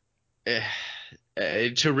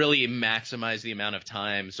really maximize the amount of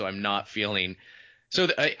time, so I'm not feeling. So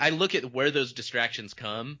I look at where those distractions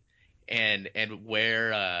come, and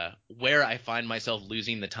where I find myself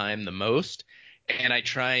losing the time the most, and I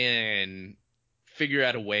try and figure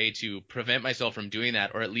out a way to prevent myself from doing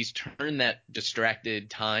that, or at least turn that distracted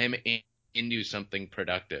time into something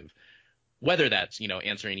productive. Whether that's,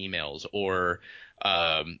 answering emails, or,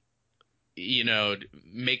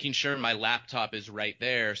 making sure my laptop is right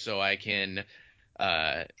there so I can,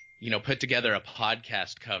 put together a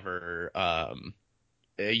podcast cover,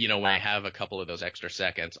 when I have a couple of those extra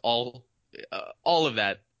seconds. All of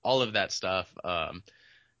that stuff.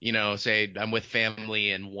 Say I'm with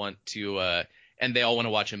family and want to, and they all want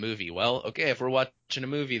to watch a movie. Well, okay, if we're watching a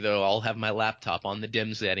movie, though, I'll have my laptop on the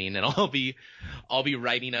dim setting, and I'll be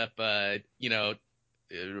writing up,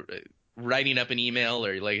 writing up an email,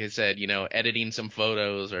 or, like I said, editing some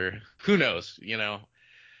photos, or who knows, So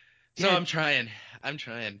Yeah. I'm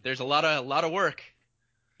trying. There's a lot of work.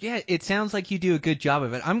 Yeah, it sounds like you do a good job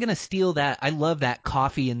of it. I'm going to steal that. I love that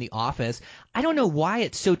coffee in the office. I don't know why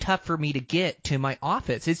it's so tough for me to get to my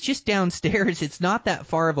office. It's just downstairs. It's not that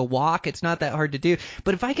far of a walk. It's not that hard to do.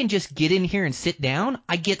 But if I can just get in here and sit down,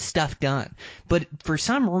 I get stuff done. But for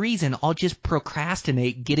some reason, I'll just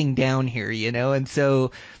procrastinate getting down here, And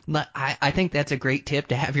so I think that's a great tip,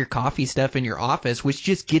 to have your coffee stuff in your office, which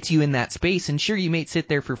just gets you in that space. And sure, you may sit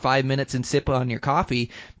there for 5 minutes and sip on your coffee.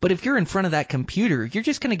 But if you're in front of that computer, you're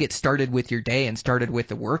just going to get started with your day and started with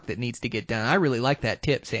the work that needs to get done. I really like that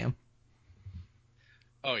tip, Sam.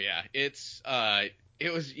 Oh yeah, it's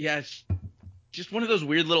just one of those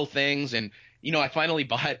weird little things. And I finally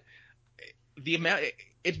bought the amount.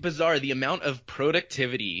 It's bizarre the amount of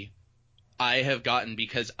productivity I have gotten,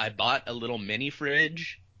 because I bought a little mini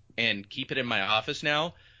fridge and keep it in my office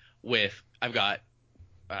now. I've got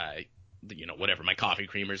whatever, my coffee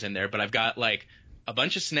creamers in there, but I've got like a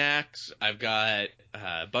bunch of snacks. I've got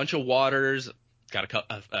a bunch of waters. Got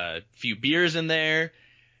a few beers in there,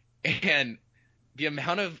 and the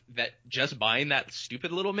amount of that just buying that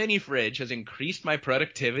stupid little mini fridge has increased my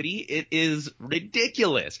productivity. It is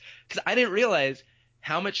ridiculous because I didn't realize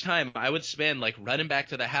how much time I would spend like running back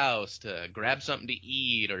to the house to grab something to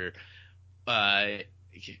eat, or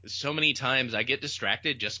so many times I get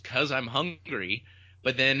distracted just because I'm hungry.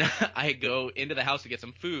 But then I go into the house to get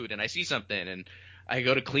some food and I see something and I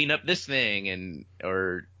go to clean up this thing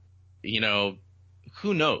or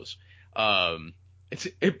who knows?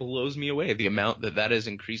 It blows me away the amount that has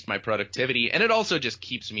increased my productivity, and it also just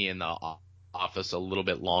keeps me in the office a little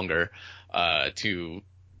bit longer to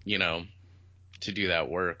do that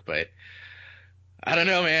work. But I don't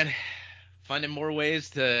know, man. Finding more ways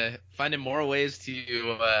to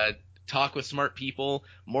talk with smart people,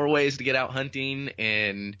 more ways to get out hunting,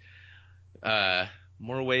 and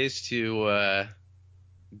more ways to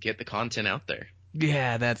get the content out there.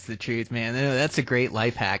 Yeah, that's the truth, man. That's a great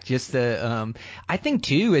life hack. Just I think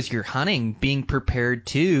too, as you're hunting, being prepared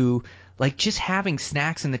to, like, just having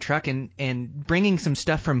snacks in the truck and bringing some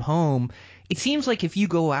stuff from home. It seems like if you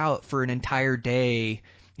go out for an entire day,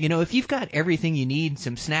 if you've got everything you need,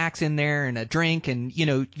 some snacks in there and a drink, and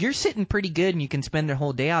you're sitting pretty good and you can spend the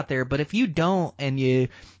whole day out there. But if you don't, and you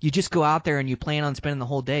just go out there and you plan on spending the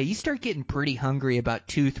whole day, you start getting pretty hungry about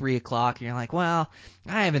 2-3 o'clock, and you're like, well,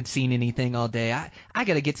 I haven't seen anything all day. I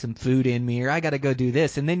got to get some food in me, or I got to go do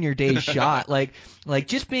this, and then your day's shot. Like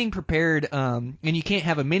just being prepared, and you can't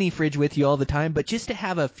have a mini fridge with you all the time, but just to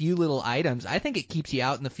have a few little items, I think it keeps you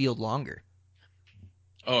out in the field longer.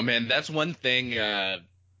 Oh man, that's one thing.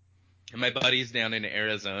 My buddies down in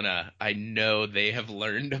Arizona, I know they have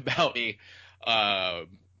learned about me. I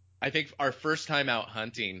think our first time out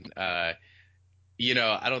hunting, I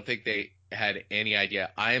don't think they had any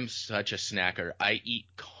idea. I am such a snacker. I eat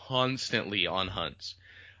constantly on hunts.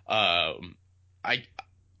 I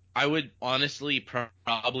would honestly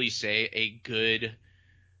probably say a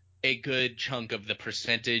good chunk of the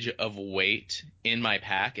percentage of weight in my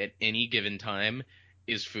pack at any given time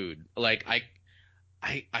is food. Like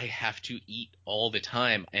I have to eat all the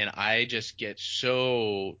time, and I just get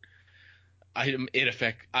so I'm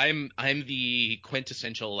the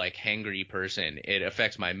quintessential like hangry person. It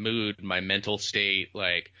affects my mood, my mental state.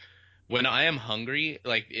 Like when I am hungry,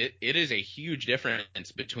 like it is a huge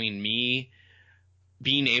difference between me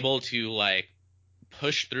being able to like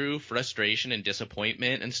push through frustration and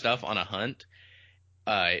disappointment and stuff on a hunt.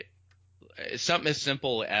 Something as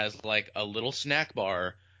simple as like a little snack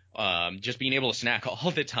bar. Just being able to snack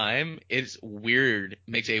all the time makes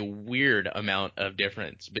a weird amount of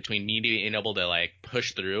difference between me being able to like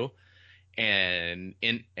push through and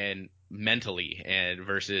mentally and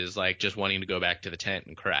versus like just wanting to go back to the tent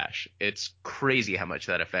and crash. It's crazy how much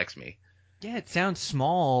that affects me. Yeah, it sounds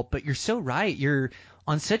small, but you're so right. You're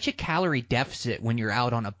on such a calorie deficit when you're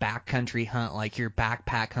out on a backcountry hunt, like your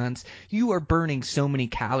backpack hunts. You are burning so many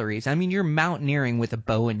calories. I mean, you're mountaineering with a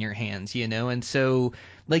bow in your hands, and so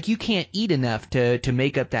like you can't eat enough to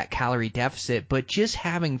make up that calorie deficit, but just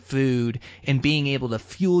having food and being able to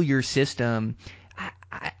fuel your system,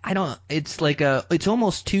 I don't, it's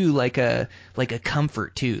almost too like a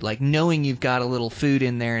comfort too, like knowing you've got a little food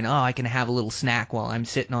in there and I can have a little snack while I'm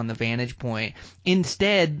sitting on the vantage point.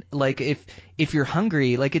 Instead, like if you're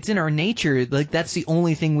hungry, like it's in our nature, like that's the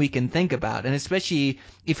only thing we can think about. And especially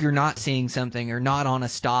if you're not seeing something or not on a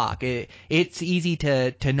stock, it's easy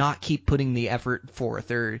to not keep putting the effort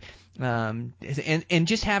forth, or and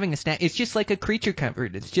just having a snack, it's just like a creature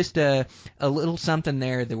comfort. It's just a little something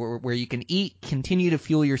there where you can eat, continue to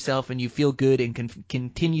fuel yourself, and you feel good and can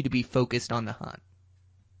continue to be focused on the hunt.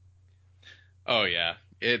 Oh yeah,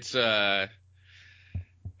 it's I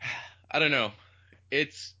don't know,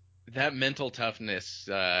 it's that mental toughness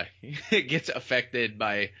it gets affected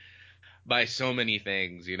by so many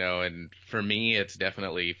things, and for me it's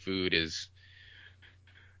definitely food is,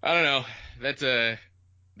 I don't know, that's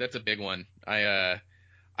a big one. I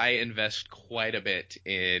invest quite a bit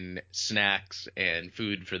in snacks and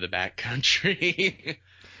food for the backcountry.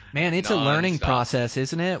 Man, it's a learning process,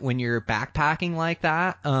 isn't it? When you're backpacking like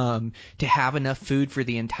that, to have enough food for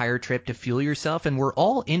the entire trip to fuel yourself. And we're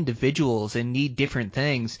all individuals and need different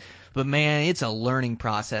things. But man, it's a learning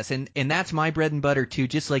process. And that's my bread and butter too.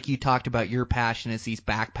 Just like you talked about your passion is these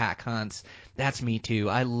backpack hunts. That's me too.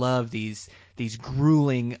 I love these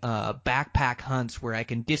grueling backpack hunts where I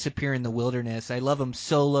can disappear in the wilderness. I love them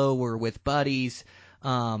solo or with buddies.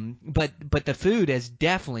 But the food has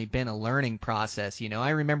definitely been a learning process. I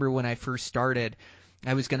remember when I first started,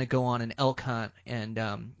 I was going to go on an elk hunt, and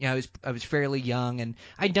I was fairly young, and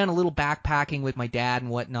I'd done a little backpacking with my dad and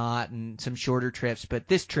whatnot, and some shorter trips. But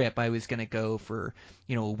this trip, I was going to go for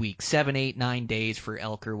a week, 7, 8, 9 days for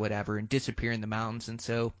elk or whatever, and disappear in the mountains. And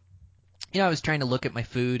so, I was trying to look at my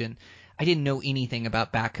food, and I didn't know anything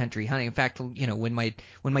about backcountry hunting. In fact, when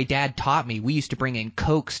my dad taught me, we used to bring in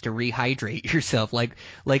Cokes to rehydrate yourself, like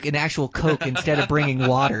an actual Coke instead of bringing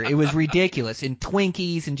water. It was ridiculous, and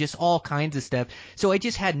Twinkies and just all kinds of stuff. So I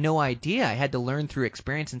just had no idea. I had to learn through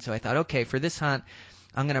experience, and so I thought, okay, for this hunt,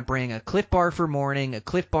 I'm gonna bring a Cliff Bar for morning, a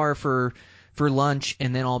Cliff Bar for lunch,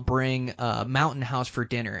 and then I'll bring a Mountain House for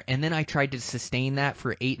dinner. And then I tried to sustain that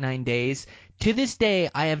for 8, 9 days. To this day,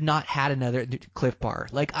 I have not had another Cliff Bar.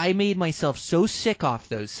 Like, I made myself so sick off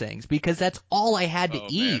those things because that's all I had to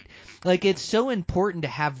eat. Man. Like, it's so important to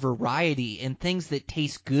have variety and things that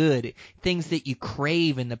taste good, things that you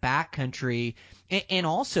crave in the backcountry. And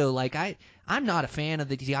also, like, I'm not a fan of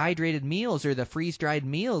the dehydrated meals or the freeze-dried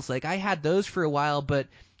meals. Like, I had those for a while, but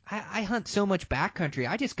I hunt so much backcountry,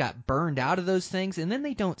 I just got burned out of those things, and then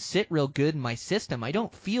they don't sit real good in my system. I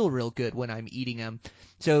don't feel real good when I'm eating them.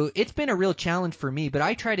 So it's been a real challenge for me, but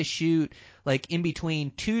I try to shoot like in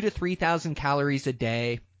between 2,000 to 3,000 calories a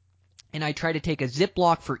day. And I try to take a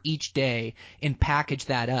Ziploc for each day and package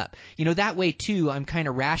that up. That way, too, I'm kind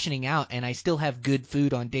of rationing out, and I still have good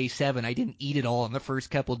food on day 7. I didn't eat it all in the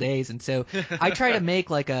first couple days. And so I try to make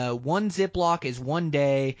like one Ziploc is one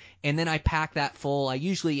day, and then I pack that full. I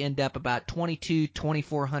usually end up about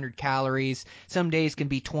 2,400 calories. Some days can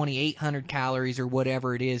be 2,800 calories or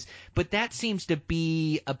whatever it is. But that seems to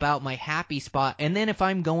be about my happy spot. And then if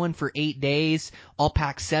I'm going for 8 days, I'll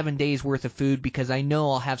pack 7 days worth of food because I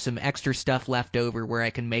know I'll have some extra stuff left over where I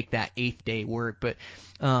can make that 8th day work. But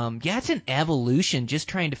it's an evolution, just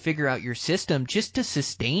trying to figure out your system just to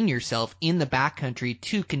sustain yourself in the backcountry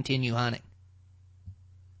to continue hunting.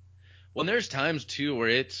 Well, there's times too where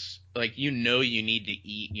it's like you need to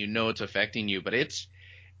eat, it's affecting you, but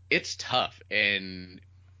it's tough. And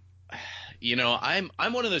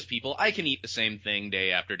I'm one of those people. I can eat the same thing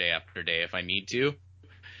day after day after day if I need to.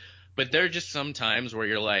 But there are just some times where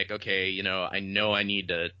you're like, okay, I know I need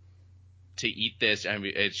to eat this. I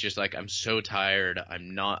mean, it's just like I'm so tired.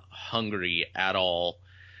 I'm not hungry at all.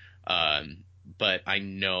 But I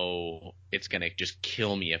know it's gonna just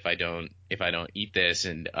kill me if I don't eat this.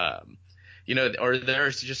 And or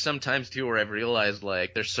there's just sometimes too where I've realized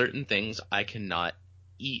like there's certain things I cannot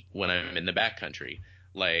eat when I'm in the backcountry.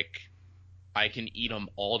 Like I can eat them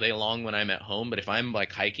all day long when I'm at home, but if I'm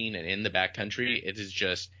like hiking and in the backcountry, it is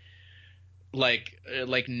just like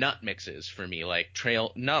nut mixes for me, like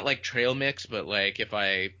not like trail mix, but like if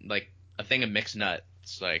I like a thing of mixed nuts.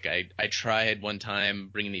 Like I tried one time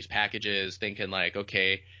bringing these packages thinking like,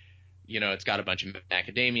 okay, it's got a bunch of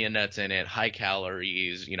macadamia nuts in it, high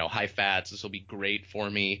calories, high fats, this will be great for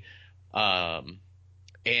me.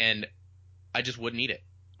 And I just wouldn't eat it.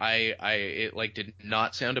 It like did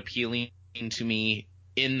not sound appealing to me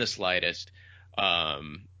in the slightest.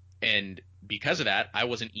 And because of that, I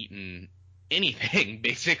wasn't eating anything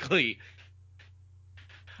basically.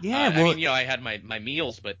 Yeah, well, I had my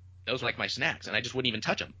meals, but those were like my snacks, and I just wouldn't even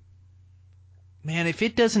touch them. Man, if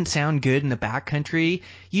it doesn't sound good in the backcountry,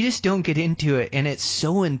 you just don't get into it, and it's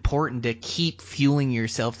so important to keep fueling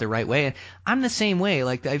yourself the right way. And I'm the same way.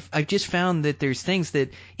 Like I've just found that there's things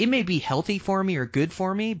that it may be healthy for me or good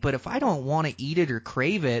for me, but if I don't want to eat it or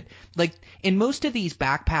crave it, like in most of these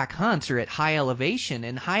backpack hunts are at high elevation,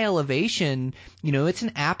 and high elevation, it's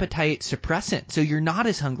an appetite suppressant, so you're not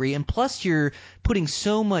as hungry, and plus you're putting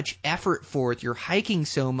so much effort forth, you're hiking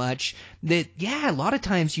so much that a lot of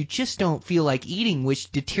times you just don't feel like eating,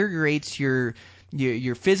 which deteriorates your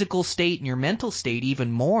physical state and your mental state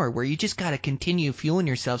even more, where you just got to continue fueling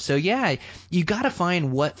yourself. So you got to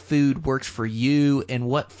find what food works for you and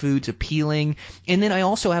what food's appealing. And then I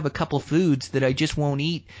also have a couple foods that I just won't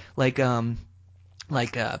eat, like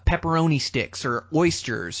pepperoni sticks or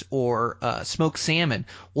oysters or smoked salmon.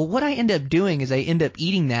 Well, what I end up doing is I end up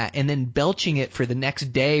eating that and then belching it for the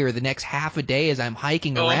next day or the next half a day as I'm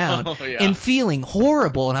hiking around and feeling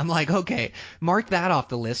horrible. And I'm like, okay, mark that off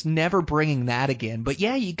the list. Never bringing that again. But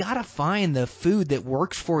you got to find the food that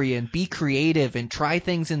works for you and be creative and try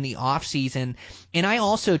things in the off season. And I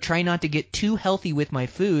also try not to get too healthy with my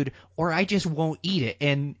food, or I just won't eat it.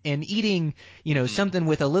 And eating, something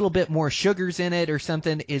with a little bit more sugars in it or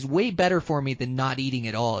something is way better for me than not eating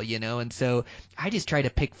at all, you know? And so I just try to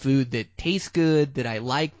pick food that tastes good, that I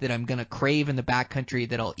like, that I'm going to crave in the backcountry,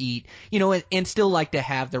 that I'll eat, you know, and still like to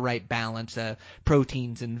have the right balance of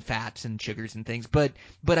proteins and fats and sugars and things. But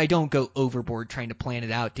I don't go overboard trying to plan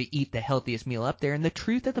it out to eat the healthiest meal up there. And the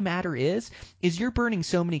truth of the matter is you're burning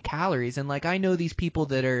so many calories. And like, I know these people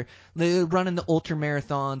that are running the ultra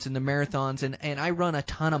marathons and the marathons, and I run a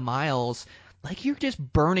ton of miles. Like, you're just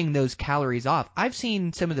burning those calories off. I've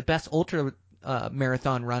seen some of the best ultra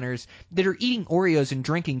marathon runners that are eating Oreos and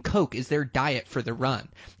drinking Coke as their diet for the run.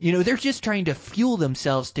 You know, they're just trying to fuel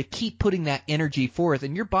themselves to keep putting that energy forth,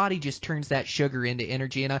 and your body just turns that sugar into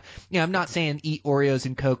energy. And I'm not saying eat Oreos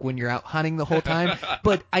and Coke when you're out hunting the whole time,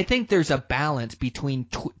 but I think there's a balance between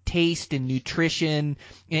taste and nutrition.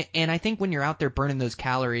 And I think when you're out there burning those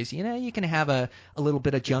calories, you know, you can have a little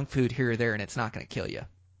bit of junk food here or there, and it's not going to kill you.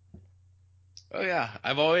 Oh yeah,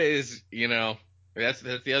 I've always, you know, that's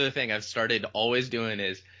the other thing I've started always doing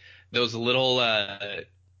is those little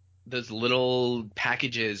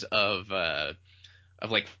packages of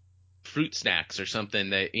like fruit snacks or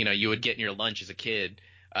something that, you know, you would get in your lunch as a kid.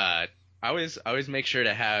 I always make sure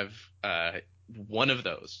to have one of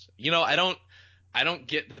those. You know, I don't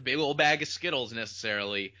get the big old bag of Skittles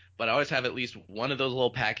necessarily, but I always have at least one of those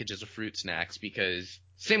little packages of fruit snacks because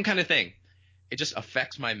same kind of thing. It just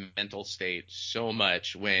affects my mental state so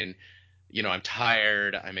much when, you know, I'm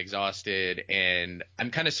tired, I'm exhausted, and I'm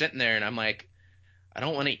kind of sitting there and I'm like, I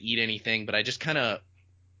don't want to eat anything, but I just kind of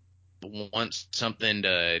want something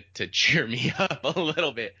to cheer me up a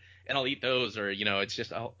little bit. And I'll eat those, or, you know, it's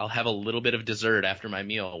just I'll have a little bit of dessert after my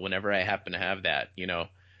meal whenever I happen to have that, you know.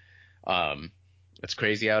 It's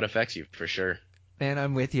crazy how it affects you for sure. Man,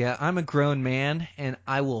 I'm with you. I'm a grown man, and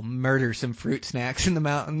I will murder some fruit snacks in the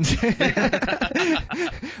mountains.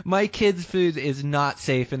 My kids' food is not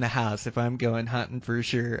safe in the house if I'm going hunting for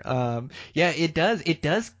sure. Yeah, it does. It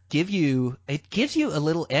gives you a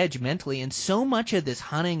little edge mentally, and so much of this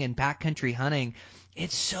hunting and backcountry hunting,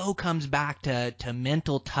 it so comes back to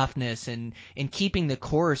mental toughness and keeping the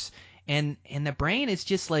course, and the brain is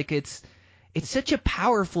just like it's such a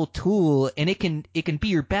powerful tool, and it can be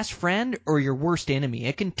your best friend or your worst enemy.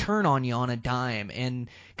 It can turn on you on a dime, and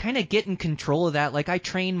kind of get in control of that. Like, I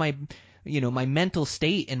train my mental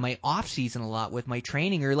state in my off season a lot with my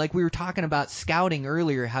training, or like we were talking about scouting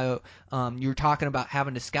earlier, how you were talking about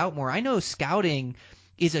having to scout more. I know scouting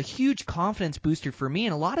is a huge confidence booster for me,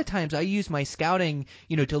 and a lot of times I use my scouting,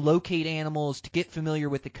 you know, to locate animals, to get familiar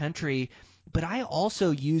with the country. But I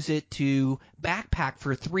also use it to backpack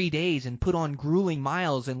for 3 days and put on grueling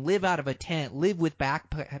miles and live out of a tent, live with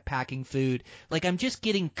backpacking food. Like, I'm just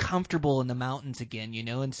getting comfortable in the mountains again, you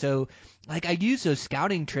know? And so, like, I use those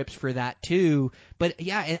scouting trips for that too. But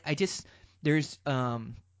yeah, there's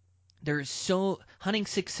so hunting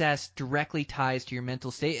success directly ties to your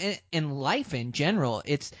mental state, and life in general.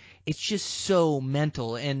 It's just so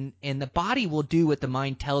mental, and the body will do what the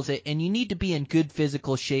mind tells it, and you need to be in good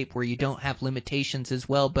physical shape where you don't have limitations as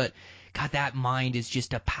well. But God, that mind is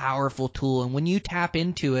just a powerful tool, and when you tap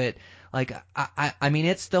into it, like, I mean,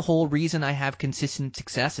 it's the whole reason I have consistent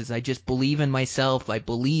successes. I just believe in myself. I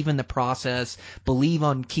believe in the process,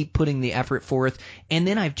 keep putting the effort forth. And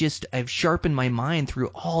then I've sharpened my mind through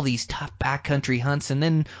all these tough backcountry hunts, and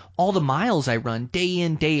then all the miles I run day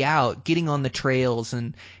in, day out, getting on the trails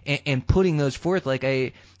and putting those forth. Like,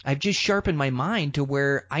 I've just sharpened my mind to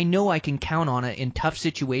where I know I can count on it in tough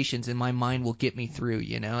situations, and my mind will get me through,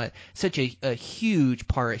 you know. Such a huge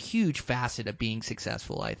part, a huge facet of being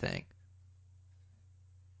successful, I think.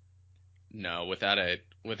 No, without a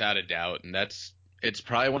doubt, and it's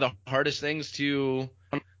probably one of the hardest things to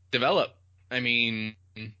develop. I mean,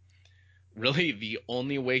 really, the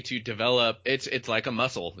only way to develop it's like a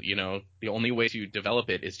muscle, you know. The only way to develop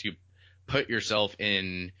it is to put yourself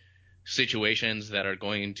in situations that are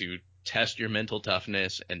going to test your mental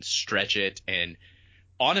toughness and stretch it, and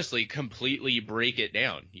honestly, completely break it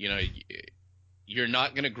down. You know, you're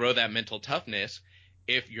not going to grow that mental toughness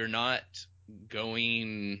if you're not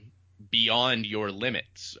going beyond your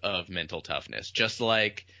limits of mental toughness. Just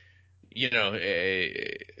like, you know,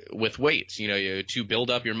 with weights, you know, to build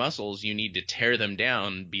up your muscles, you need to tear them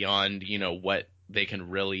down beyond, you know, what they can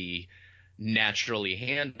really naturally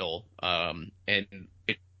handle. And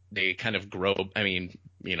they kind of grow. I mean,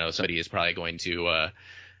 you know, somebody is probably going to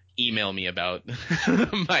email me about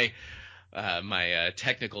my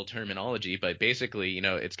technical terminology, but basically, you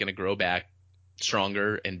know, it's going to grow back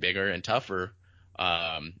stronger and bigger and tougher.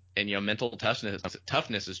 And, you know, mental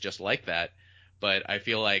toughness is just like that. But I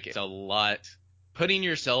feel like it's a lot putting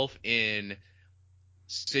yourself in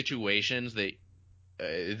situations that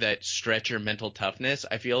that stretch your mental toughness,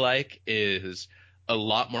 I feel like, is a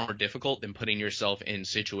lot more difficult than putting yourself in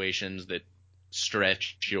situations that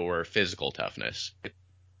stretch your physical toughness.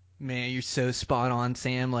 Man, you're so spot on,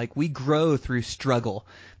 Sam. Like, we grow through struggle,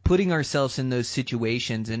 putting ourselves in those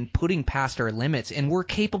situations and putting past our limits, and we're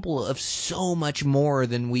capable of so much more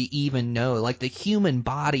than we even know. Like, the human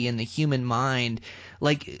body and the human mind,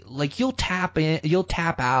 like you'll tap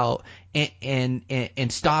out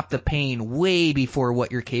and stop the pain way before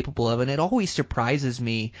what you're capable of. And it always surprises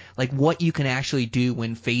me, like, what you can actually do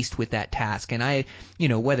when faced with that task. And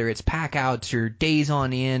whether it's pack outs or days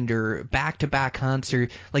on end or back-to-back hunts, or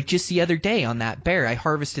like just the other day on that bear, I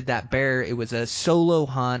harvested that bear. It was a solo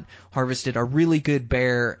hunt, harvested a really good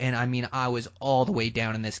bear. And I mean, I was all the way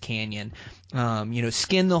down in this canyon.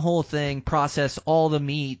 Skin the whole thing, process all the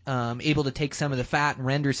meat, able to take some of the fat and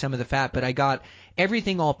render some of the fat, but I got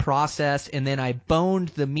everything all processed, and then I boned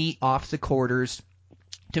the meat off the quarters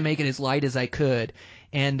to make it as light as I could.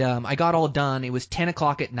 And I got all done. It was 10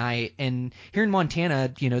 o'clock at night. And here in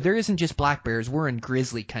Montana, there isn't just black bears. We're in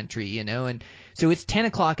grizzly country, and so it's 10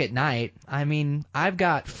 o'clock at night. I mean, I've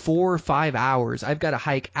got 4 or 5 hours. I've got to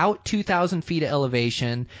hike out 2,000 feet of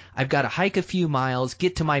elevation. I've got to hike a few miles,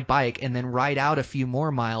 get to my bike, and then ride out a few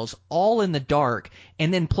more miles, all in the dark.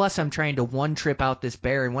 And then plus I'm trying to one trip out this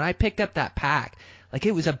bear. And when I picked up that pack, like,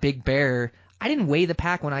 it was a big bear. I didn't weigh the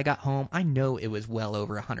pack when I got home. I know it was well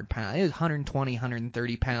over 100 pounds. It was 120,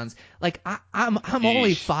 130 pounds. Like, I'm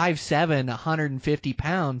only 5'7", 150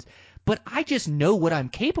 pounds, but I just know what I'm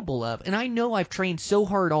capable of. And I know I've trained so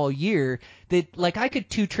hard all year that, like, I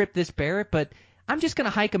could two-trip this bear, but I'm just going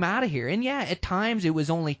to hike him out of here. And yeah, at times it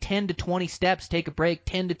was only 10 to 20 steps, take a break,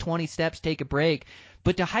 10 to 20 steps, take a break.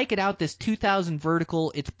 But to hike it out this 2,000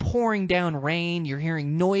 vertical, it's pouring down rain, you're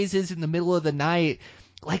hearing noises in the middle of the night.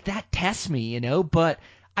 Like, that tests me, but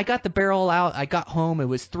I got the barrel out. I got home. It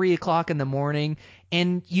was 3 o'clock in the morning.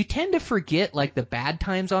 And you tend to forget, like, the bad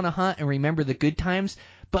times on a hunt and remember the good times.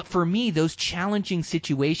 But for me, those challenging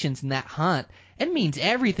situations in that hunt, it means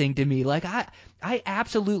everything to me. Like, I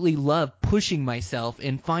absolutely love pushing myself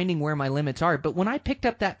and finding where my limits are. But when I picked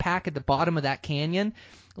up that pack at the bottom of that canyon,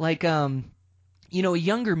 like, a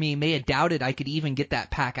younger me may have doubted I could even get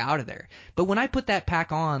that pack out of there. But when I put that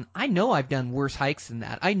pack on, I know I've done worse hikes than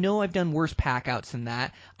that. I know I've done worse pack outs than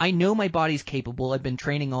that. I know my body's capable. I've been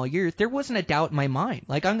training all year. There wasn't a doubt in my mind.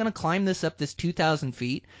 Like, I'm going to climb this up this 2,000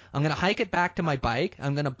 feet. I'm going to hike it back to my bike.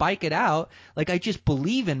 I'm going to bike it out. Like, I just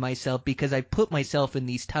believe in myself because I put myself in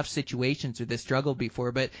these tough situations or this struggle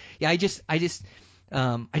before. But yeah,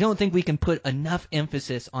 I don't think we can put enough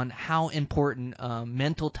emphasis on how important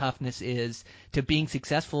mental toughness is to being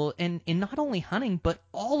successful in not only hunting, but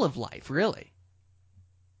all of life, really.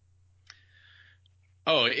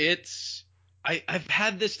 Oh, I've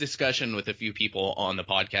had this discussion with a few people on the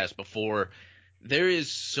podcast before. There is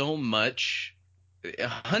so much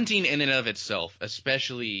hunting in and of itself,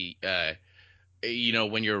 especially,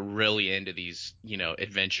 when you're really into these,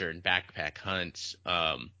 adventure and backpack hunts.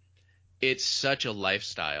 It's such a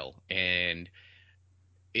lifestyle and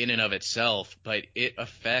in and of itself, but it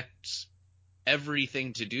affects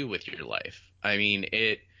everything to do with your life. I mean,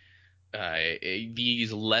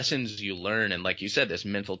 these lessons you learn, and like you said, this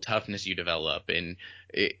mental toughness you develop, and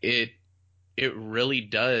it really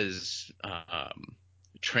does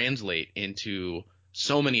translate into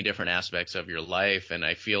so many different aspects of your life. And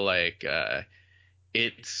I feel like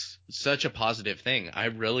it's such a positive thing. I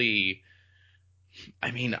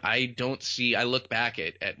look back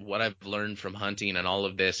at what I've learned from hunting and all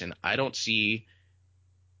of this, and I don't see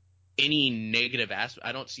any negative aspect.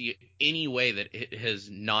 I don't see any way that it has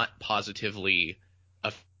not positively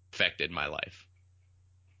affected my life.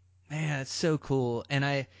 Man, it's so cool.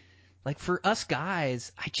 And for us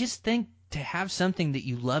guys, I just think to have something that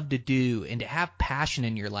you love to do and to have passion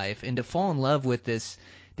in your life and to fall in love with this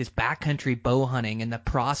backcountry bow hunting and the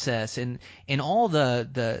process and all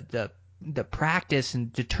the practice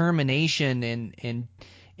and determination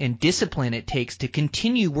and discipline it takes to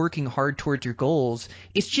continue working hard towards your goals,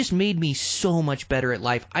 it's just made me so much better at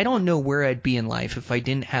life. I don't know where I'd be in life if I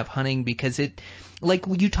didn't have hunting, because like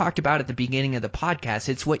you talked about at the beginning of the podcast,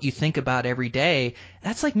 it's what you think about every day.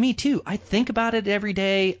 That's like me too. I think about it every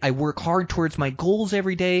day. I work hard towards my goals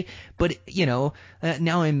every day. But now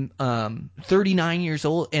I'm 39 years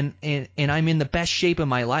old and I'm in the best shape of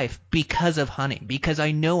my life because of hunting, because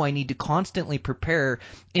I know I need to constantly prepare.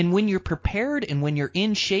 And when you're prepared and when you're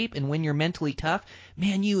in shape and when you're mentally tough,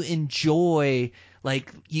 man, you enjoy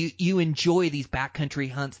you enjoy these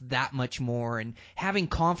backcountry hunts that much more, and having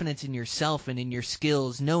confidence in yourself and in your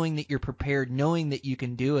skills, knowing that you're prepared, knowing that you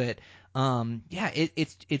can do it.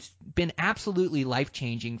 It's been absolutely life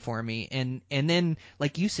changing for me. And then,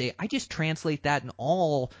 like you say, I just translate that in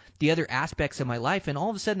all the other aspects of my life, and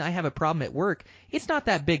all of a sudden I have a problem at work. It's not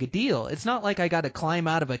that big a deal. It's not like I got to climb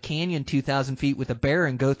out of a canyon 2,000 feet with a bear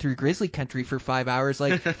and go through grizzly country for 5 hours.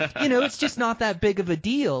 Like, it's just not that big of a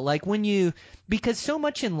deal. Like because so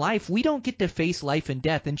much in life, we don't get to face life and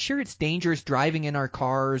death. And sure, it's dangerous driving in our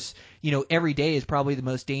cars. Every day is probably the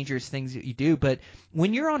most dangerous things that you do. But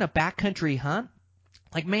when you're on a backcountry hunt,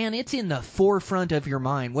 like, man, it's in the forefront of your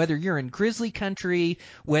mind, whether you're in grizzly country,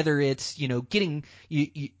 whether it's,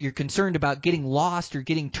 you're concerned about getting lost or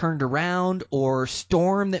getting turned around, or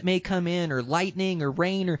storm that may come in, or lightning or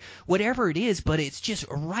rain or whatever it is, but it's just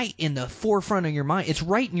right in the forefront of your mind. It's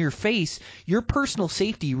right in your face. Your personal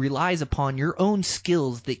safety relies upon your own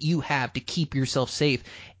skills that you have to keep yourself safe.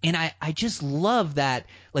 And I just love that,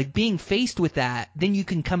 like, being faced with that, then you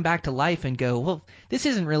can come back to life and go, well, this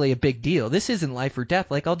isn't really a big deal. This isn't life or death.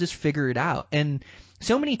 Like, I'll just figure it out. And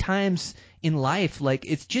so many times in life, like,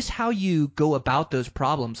 it's just how you go about those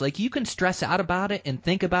problems. Like, you can stress out about it and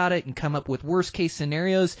think about it and come up with worst case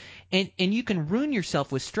scenarios, and you can ruin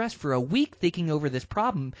yourself with stress for a week thinking over this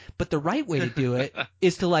problem. But the right way to do it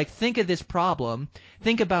is to, like, think of this problem,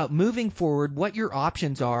 think about moving forward, what your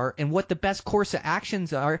options are, and what the best course of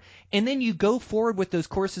actions are, and then you go forward with those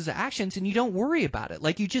courses of actions, and you don't worry about it.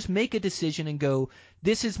 Like, you just make a decision and go,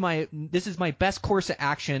 this is my best course of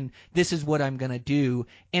action, this is what I'm going to do.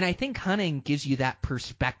 And I think hunting gives you that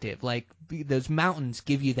perspective. Like, those mountains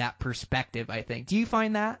give you that perspective, I think. Do you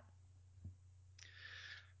find that?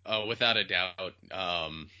 Oh, without a doubt.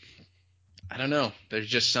 I don't know. There's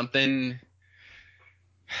just something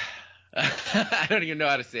I don't even know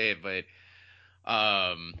how to say it, but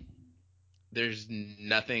there's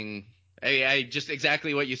nothing. I just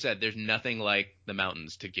exactly what you said. There's nothing like the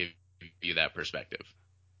mountains to give you that perspective.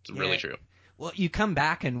 It's really true. Well, you come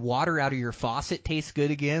back and water out of your faucet tastes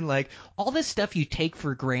good again. Like, all this stuff you take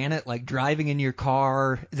for granted, like driving in your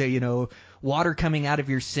car, water coming out of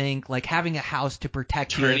your sink, like having a house to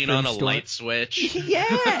protect you. Turning on a light switch.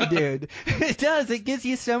 Yeah, dude. It does. It gives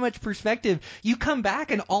you so much perspective. You come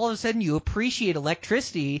back and all of a sudden you appreciate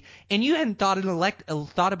electricity, and you hadn't thought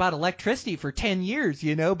about electricity for 10 years,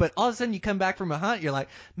 but all of a sudden you come back from a hunt, you're like,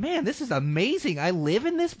 man, this is amazing. I live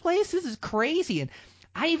in this place. This is crazy. And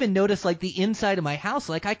I even notice, like, the inside of my house.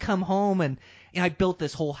 Like, I come home and I built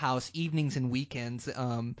this whole house evenings and weekends.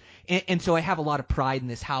 And so I have a lot of pride in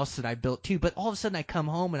this house that I built too. But all of a sudden I come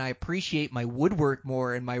home and I appreciate my woodwork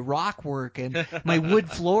more and my rock work and my wood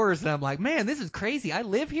floors. And I'm like, man, this is crazy. I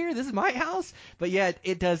live here. This is my house. But yeah,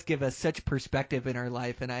 it does give us such perspective in our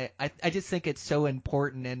life. And I just think it's so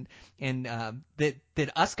important, and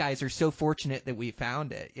that us guys are so fortunate that we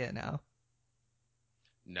found it,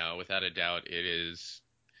 No, without a doubt, it is.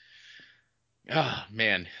 Oh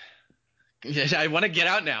man, I want to get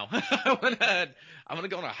out now. I want to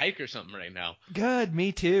go on a hike or something right now. Good,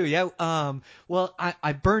 me too. Yeah. Well,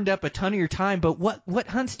 I burned up a ton of your time, but what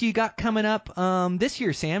hunts do you got coming up this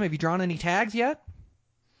year, Sam? Have you drawn any tags yet?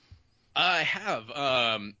 I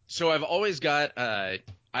have. So I've always got. I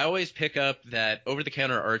always pick up that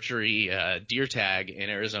over-the-counter archery deer tag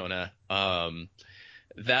in Arizona.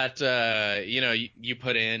 That you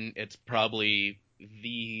put in, it's probably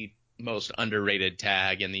the most underrated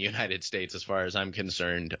tag in the United States as far as I'm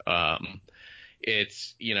concerned.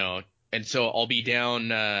 It's and so I'll be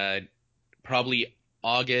down probably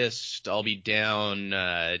August. I'll be down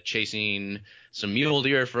chasing some mule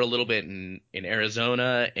deer for a little bit in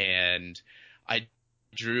Arizona, and I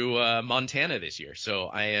drew Montana this year, so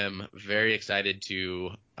I am very excited to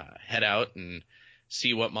head out and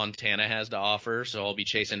see what Montana has to offer. So I'll be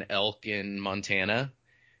chasing elk in Montana,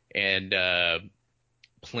 and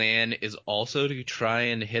plan is also to try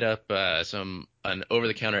and hit up an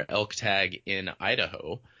over-the-counter elk tag in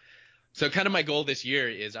Idaho. So kind of my goal this year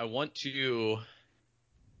is I want to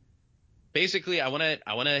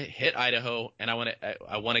hit Idaho, and I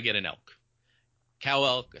want to get an elk, cow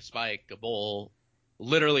elk, a spike, a bull,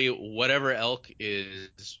 literally whatever elk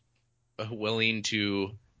is willing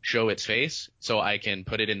to show its face so I can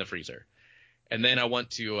put it in the freezer. And then I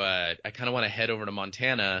kind of want to head over to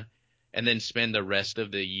Montana and then spend the rest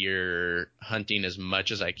of the year hunting as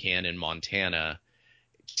much as I can in Montana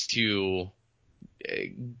to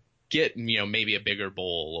get, maybe a bigger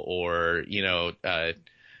bull, or,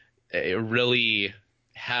 really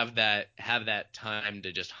have that time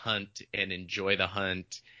to just hunt and enjoy the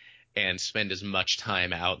hunt and spend as much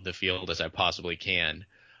time out in the field as I possibly can.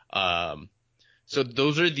 So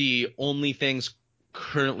those are the only things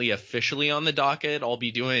currently officially on the docket. I'll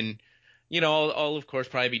be doing, I'll of course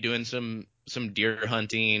probably be doing some some deer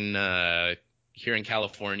hunting here in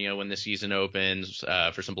California when the season opens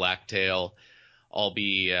for some blacktail.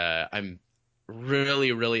 I'm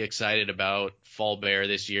really, really excited about fall bear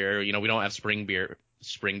this year. We don't have spring beer.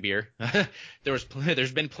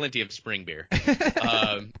 There's been plenty of spring beer.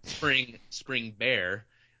 Spring bear.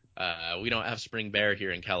 We don't have spring bear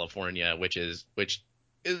here in California, which is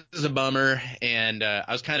a bummer. And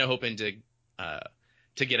I was kind of hoping to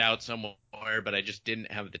get out somewhere, but I just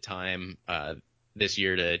didn't have the time this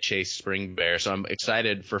year to chase spring bear. So I'm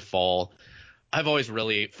excited for fall. I've always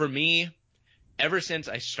for me, ever since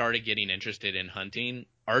I started getting interested in hunting,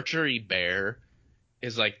 archery bear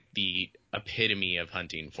is like the epitome of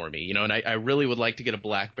hunting for me, and I really would like to get a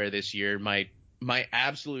black bear this year. My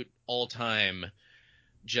absolute all-time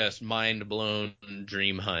just mind-blown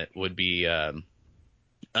dream hunt would be an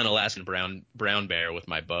Alaskan brown bear with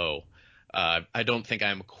my bow. I don't think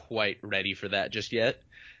I'm quite ready for that just yet,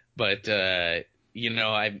 but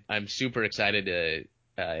I'm super excited to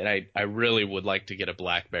and I really would like to get a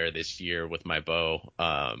black bear this year with my bow.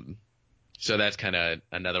 So that's kind of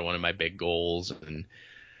another one of my big goals, and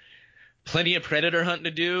plenty of predator hunting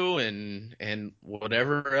to do, and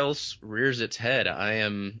whatever else rears its head.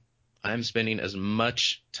 I'm spending as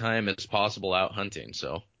much time as possible out hunting.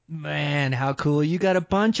 So Man, how cool. You got a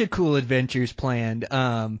bunch of cool adventures planned.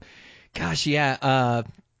 Gosh, yeah.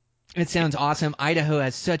 It sounds awesome. Idaho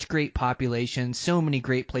has such great populations, so many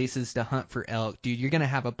great places to hunt for elk. Dude, you're going to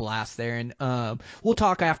have a blast there. And we'll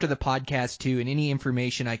talk after the podcast, too, and any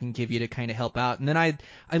information I can give you to kind of help out. And then I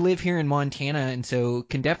live here in Montana, and so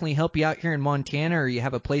can definitely help you out here in Montana, or you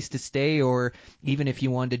have a place to stay, or even if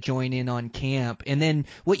you wanted to join in on camp. And then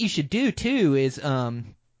what you should do, too, is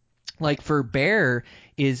like for bear,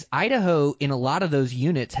 is Idaho in a lot of those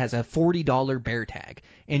units has a $40 bear tag.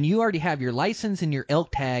 And you already have your license and your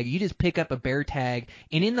elk tag. You just pick up a bear tag.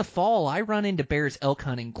 And in the fall, I run into bears elk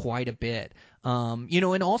hunting quite a bit.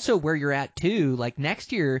 And also where you're at too, like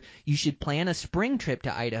next year, you should plan a spring trip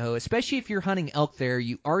to Idaho, especially if you're hunting elk there.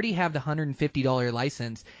 You already have the $150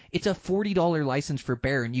 license. It's a $40 license for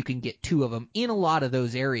bear, and you can get 2 of them in a lot of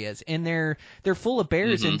those areas. And they're full of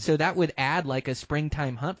bears, and so that would add like a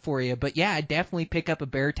springtime hunt for you. But yeah, definitely pick up a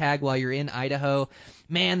bear tag while you're in Idaho.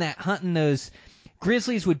 Man, that hunting those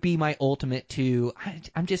grizzlies would be my ultimate too.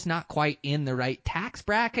 I'm just not quite in the right tax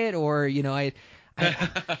bracket, or I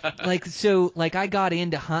got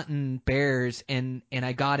into hunting bears and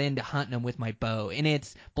I got into hunting them with my bow,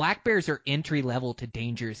 and black bears are entry level to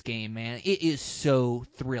dangerous game, man. It is so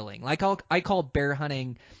thrilling. Like I call bear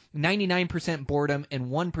hunting 99% boredom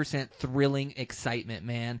and 1% thrilling excitement,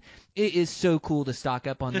 man. It is so cool to stock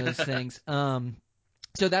up on those things.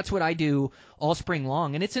 So that's what I do all spring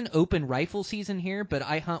long, and it's an open rifle season here, but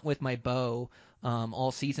I hunt with my bow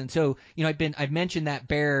all season. So I've mentioned that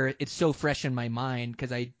bear. It's so fresh in my mind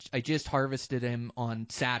because I just harvested him on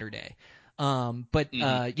Saturday.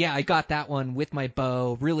 I got that one with my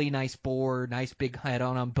bow. Really nice boar, nice big head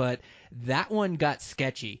on him, but that one got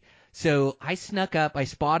sketchy. So I snuck up, I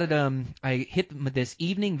spotted him, I hit this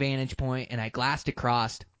evening vantage point, and I glassed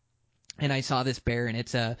across. And I saw this bear, and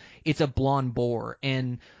it's a blonde boar.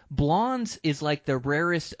 And blondes is like the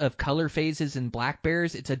rarest of color phases in black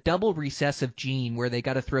bears. It's a double recessive gene where they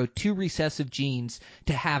got to throw 2 recessive genes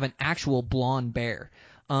to have an actual blonde bear.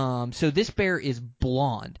 So this bear is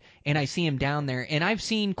blonde, and I see him down there, and I've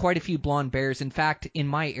seen quite a few blonde bears. In fact, in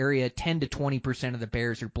my area, 10 to 20% of the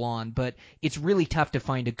bears are blonde, but it's really tough to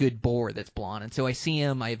find a good boar that's blonde. And so I see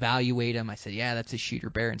him, I evaluate him, I said, yeah, that's a shooter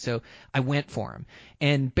bear, and so I went for him.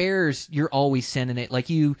 And bears, you're always sending it, like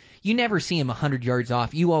you never see him 100 yards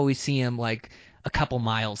off. You always see him like a couple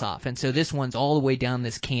miles off. And so this one's all the way down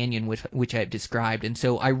this canyon, which I've described. And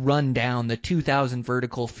so I run down the 2,000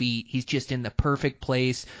 vertical feet. He's just in the perfect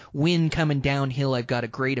place. Wind coming downhill. I've got a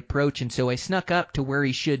great approach. And so I snuck up to where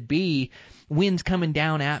he should be. Wind's coming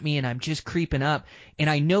down at me, and I'm just creeping up. And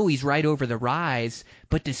I know he's right over the rise.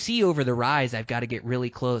 But to see over the rise, I've got to get really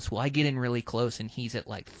close. Well, I get in really close, and he's at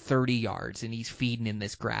like 30 yards, and he's feeding in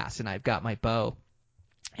this grass, and I've got my bow.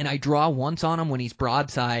 And I draw once on him when he's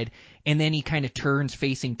broadside, and then he kind of turns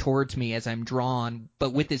facing towards me as I'm drawn,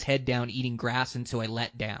 but with his head down eating grass, and so I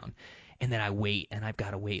let down. And then I wait, and I've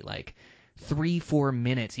got to wait like 3-4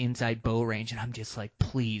 minutes inside bow range, and I'm just like,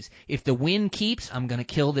 please, if the wind keeps, I'm going to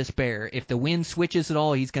kill this bear. If the wind switches at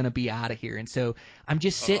all, he's going to be out of here. And so I'm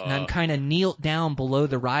just sitting, I'm kind of kneeled down below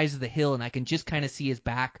the rise of the hill, and I can just kind of see his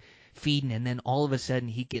back feeding, and then all of a sudden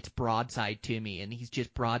he gets broadside to me, and he's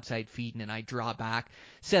just broadside feeding, and I draw back,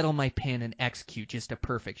 settle my pin, and execute just a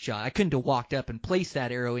perfect shot. I couldn't have walked up and placed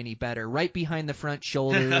that arrow any better, right behind the front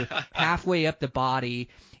shoulder, halfway up the body,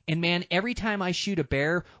 And man, every time I shoot a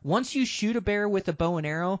bear, once you shoot a bear with a bow and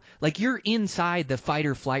arrow, like you're inside the fight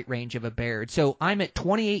or flight range of a bear. So I'm at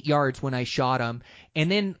 28 yards when I shot him.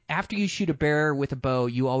 And then after you shoot a bear with a bow,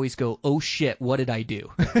 you always go, oh shit, what did I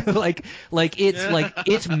do? like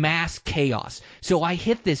it's mass chaos. So I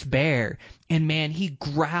hit this bear, and man, he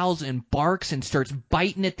growls and barks and starts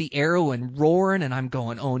biting at the arrow and roaring, and I'm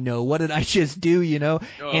going, oh no, what did I just do, you know?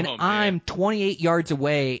 And man. I'm 28 yards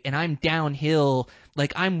away, and I'm downhill,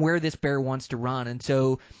 like I'm where this bear wants to run. And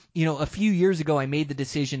so, you know, a few years ago, I made the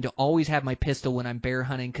decision to always have my pistol when I'm bear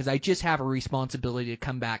hunting, because I just have a responsibility to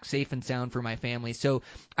come back safe and sound for my family. So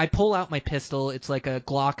I pull out my pistol. It's like a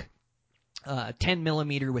Glock 10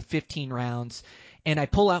 millimeter with 15 rounds. And I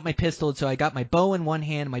pull out my pistol, and so I got my bow in one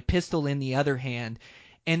hand, my pistol in the other hand,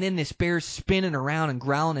 and then this bear's spinning around and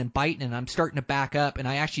growling and biting, and I'm starting to back up, and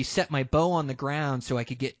I actually set my bow on the ground so I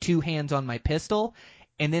could get two hands on my pistol,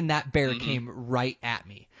 and then that bear came right at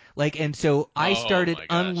me. Like, and so I started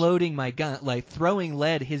unloading my gun, like throwing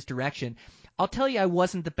lead his direction. I'll tell you, I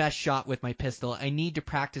wasn't the best shot with my pistol. I need to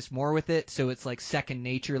practice more with it, so it's like second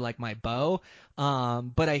nature, like my bow.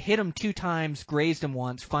 But I hit him 2 times, grazed him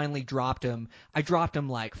once, finally dropped him. I dropped him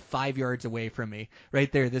like 5 yards away from me,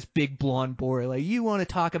 right there. This big blonde boar. Like, you want to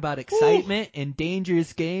talk about excitement and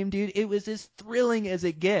dangerous game, dude? It was as thrilling as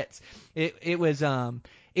it gets. It was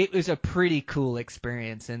a pretty cool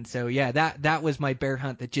experience. And so, yeah, that was my bear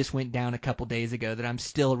hunt that just went down a couple days ago that I'm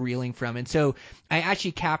still reeling from. And so I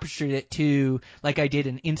actually captured it too, like I did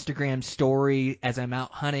an Instagram story as I'm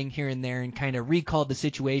out hunting here and there, and kind of recalled the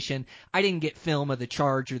situation. I didn't get film of the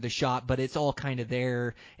charge or the shot, but it's all kind of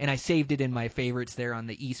there. And I saved it in my favorites there on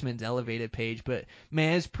the Eastman's Elevated page. But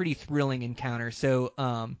man, it's a pretty thrilling encounter. So,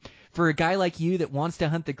 for a guy like you that wants to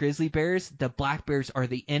hunt the grizzly bears, the black bears are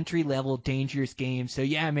the entry-level dangerous game. So,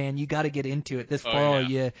 yeah, man, you got to get into it this fall.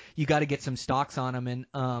 Yeah. You got to get some stocks on them. And,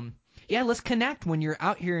 yeah, let's connect when you're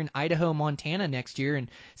out here in Idaho, Montana next year, and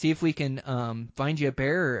see if we can find you a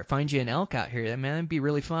bear or find you an elk out here. Man, that'd be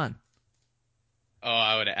really fun. Oh,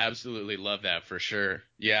 I would absolutely love that for sure.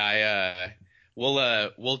 Yeah,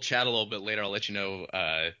 we'll chat a little bit later. I'll let you know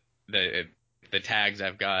the tags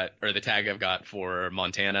I've got, or the tag I've got for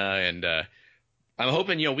Montana, and I'm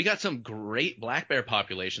hoping, you know, we got some great black bear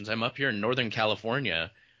populations. I'm up here in Northern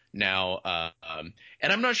California now,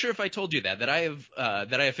 and I'm not sure if I told you that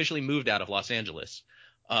I officially moved out of Los Angeles.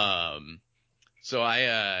 So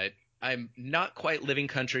I'm not quite living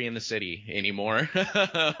country in the city anymore.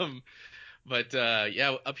 But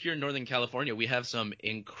yeah, up here in Northern California, we have some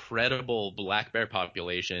incredible black bear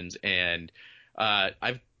populations, and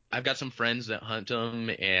I've got some friends that hunt them,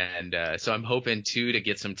 and so I'm hoping too to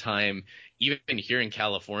get some time even here in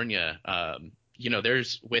California. You know,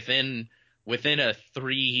 there's within a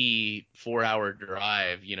 3-4 hour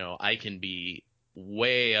drive, you know, I can be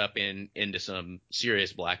way up into some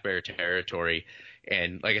serious black bear territory.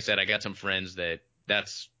 And like I said, I got some friends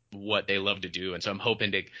that's what they love to do, and so I'm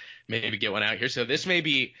hoping to maybe get one out here. So this may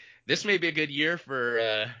be a good year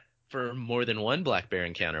for more than one black bear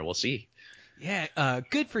encounter. We'll see. Yeah,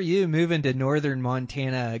 good for you moving to northern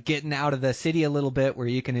Montana, getting out of the city a little bit where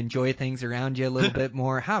you can enjoy things around you a little bit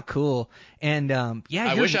more. How cool. And yeah,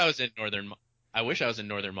 I wish I was in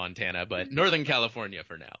northern Montana, but Northern California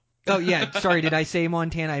for now. Oh, yeah. Sorry, did I say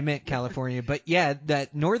Montana? I meant California. But, yeah,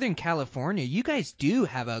 that Northern California, you guys do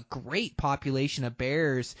have a great population of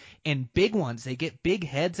bears, and big ones. They get big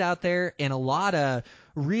heads out there, and a lot of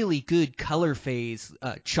really good color phase,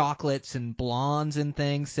 chocolates and blondes and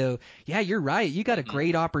things. So, yeah, you're right. You got a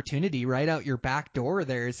great opportunity right out your back door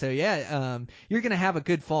there. So, yeah, you're going to have a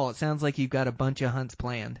good fall. It sounds like you've got a bunch of hunts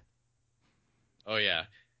planned. Oh, yeah.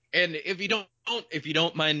 And if you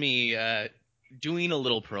don't mind me doing a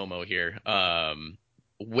little promo here,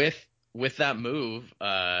 with that move,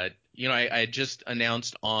 you know, I just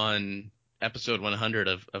announced on episode 100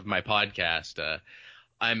 of my podcast,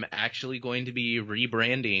 I'm actually going to be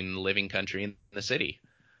rebranding Living Country in the City.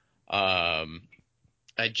 I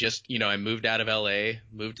moved out of LA,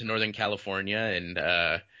 moved to Northern California, and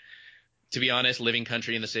to be honest, Living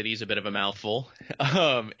Country in the City is a bit of a mouthful.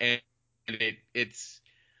 And it's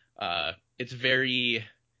very,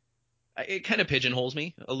 it kind of pigeonholes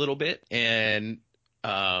me a little bit, and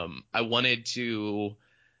I wanted to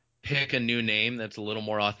pick a new name that's a little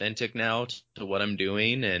more authentic now to what I'm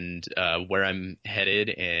doing and where I'm headed,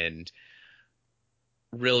 and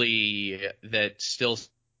really that still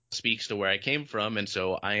speaks to where I came from. And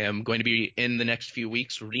so I am going to be, in the next few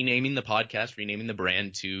weeks, renaming the podcast, renaming the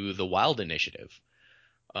brand to The Wild Initiative.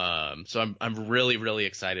 So I'm really, really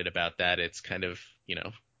excited about that. It's kind of, you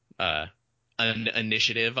know, an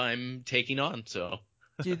initiative I'm taking on. So,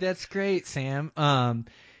 dude, that's great, Sam.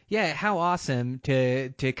 Yeah, how awesome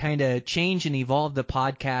to kind of change and evolve the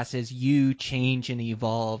podcast as you change and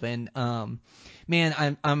evolve. And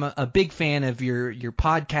man, I'm a big fan of your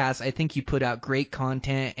podcast. I think you put out great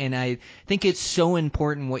content, and I think it's so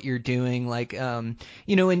important what you're doing. Like and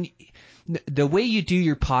the way you do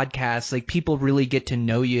your podcast, like people really get to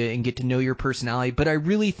know you and get to know your personality. But I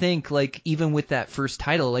really think like even with that first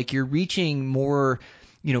title, like you're reaching more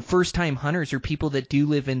first time hunters or people that do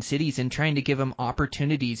live in cities and trying to give them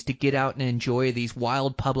opportunities to get out and enjoy these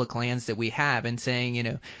wild public lands that we have, and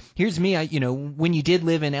saying, here's me, when you did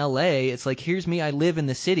live in LA, it's like, here's me, I live in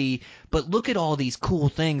the city, but look at all these cool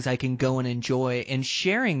things I can go and enjoy, and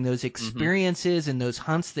sharing those experiences and those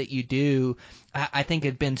hunts that you do. I think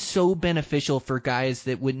have been so beneficial for guys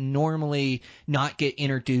that would normally not get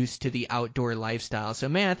introduced to the outdoor lifestyle. So,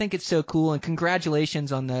 man, I think it's so cool, and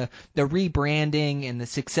congratulations on the rebranding and the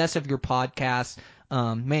success of your podcast.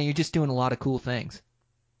 Man, you're just doing a lot of cool things.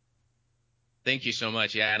 Thank you so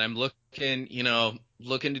much. Yeah, and I'm looking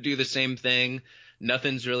to do the same thing.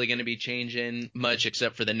 Nothing's really going to be changing much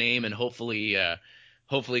except for the name, and hopefully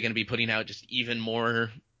going to be putting out just even more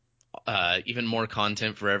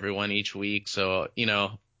content for everyone each week. So,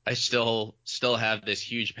 I still have this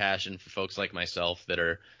huge passion for folks like myself that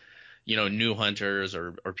are, new hunters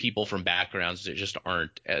or people from backgrounds that just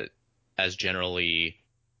aren't as generally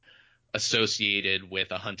associated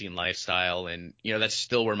with a hunting lifestyle. And, that's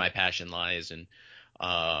still where my passion lies. And,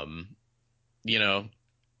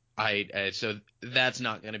 so that's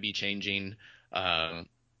not going to be changing. I'm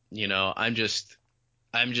just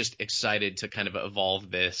excited to kind of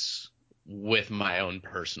evolve this with my own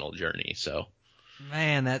personal journey. So,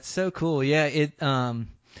 man, that's so cool. Yeah,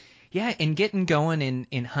 and getting going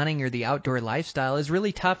in hunting or the outdoor lifestyle is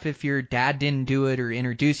really tough if your dad didn't do it or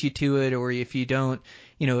introduce you to it, or if you don't,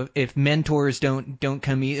 if mentors don't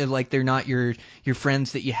come, like they're not your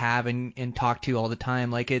friends that you have and talk to all the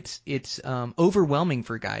time. Like it's overwhelming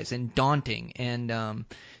for guys and daunting. And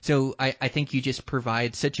so I think you just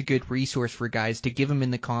provide such a good resource for guys to give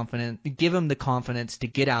them the confidence to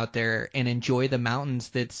get out there and enjoy the mountains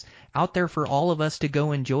that's out there for all of us to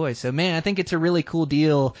go enjoy. So, man, I think it's a really cool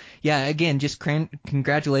deal. Yeah, again, just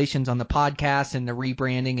congratulations on the podcast and the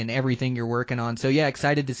rebranding and everything you're working on. So, yeah,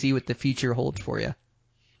 excited to see what the future holds for you.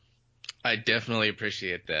 I definitely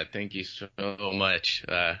appreciate that. Thank you so much.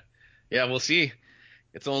 Yeah, we'll see.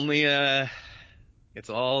 It's only it's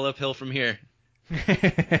all uphill from here.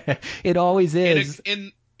 It always is.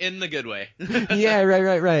 In the good way. Yeah,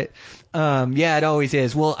 right. Yeah, it always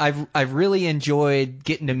is. Well, I've really enjoyed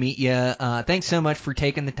getting to meet you. Thanks so much for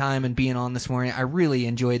taking the time and being on this morning. I really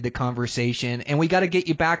enjoyed the conversation, and we got to get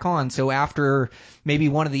you back on. So after maybe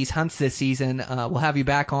one of these hunts this season, we'll have you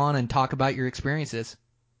back on and talk about your experiences.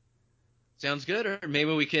 Sounds good. Or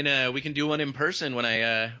maybe we can do one in person when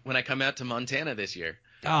I come out to Montana this year.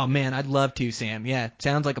 Oh man, I'd love to, Sam. Yeah,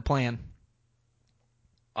 sounds like a plan.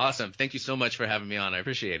 Awesome. Thank you so much for having me on. I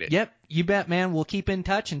appreciate it. Yep, you bet, man. We'll keep in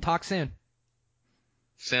touch and talk soon.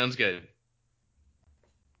 Sounds good.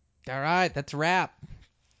 All right, that's a wrap.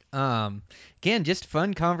 Again, just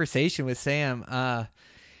fun conversation with Sam.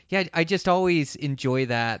 Yeah, I just always enjoy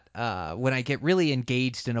that when I get really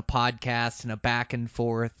engaged in a podcast and a back and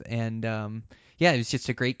forth. And yeah, it was just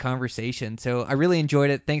a great conversation. So I really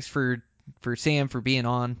enjoyed it. Thanks for Sam for being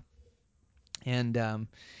on. And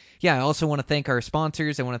yeah, I also want to thank our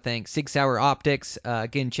sponsors. I want to thank Sig Sauer Optics.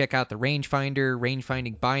 Again, check out the rangefinder,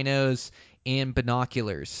 rangefinding binos, and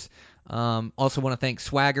binoculars. Also want to thank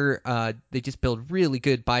Swagger. They just build really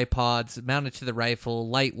good bipods, mounted to the rifle,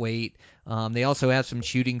 lightweight. They also have some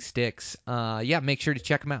shooting sticks. Yeah, make sure to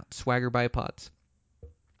check them out, Swagger bipods.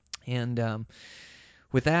 And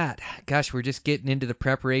with that, gosh, we're just getting into the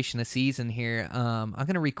preparation of season here. I'm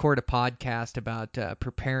going to record a podcast about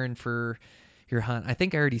preparing for your hunt. I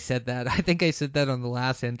think I already said that. I think I said that on the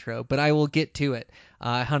last intro, but I will get to it.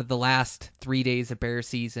 I hunted the last 3 days of bear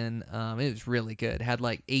season. It was really good. Had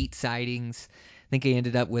like 8 sightings. I think I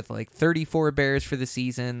ended up with like 34 bears for the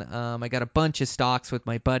season. I got a bunch of stalks with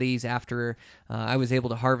my buddies after I was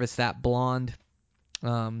able to harvest that blonde.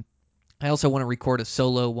 I also want to record a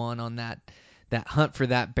solo one on that hunt for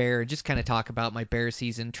that bear, just kind of talk about my bear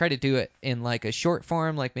season. Try to do it in like a short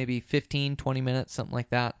form, like maybe 15, 20 minutes, something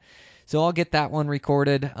like that. So I'll get that one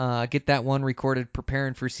recorded,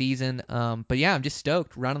 preparing for season. But yeah, I'm just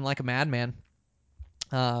stoked, running like a madman.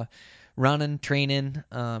 Running, training,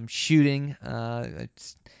 shooting. I'm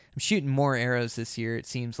shooting more arrows this year, it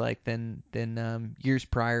seems like, than years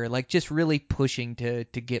prior. Like just really pushing to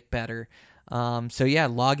get better. So yeah,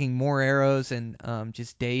 logging more arrows and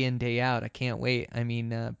just day in, day out. I can't wait. I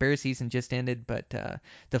mean, bear season just ended, but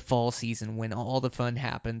the fall season, when all the fun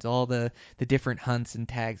happens, all the different hunts and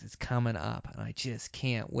tags, is coming up, and I just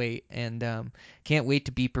can't wait. And can't wait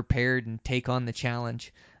to be prepared and take on the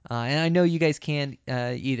challenge. And I know you guys can't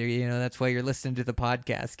either. That's why you're listening to the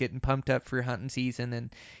podcast, getting pumped up for hunting season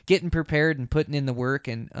and getting prepared and putting in the work,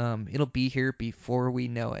 and it'll be here before we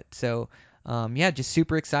know it. So yeah, just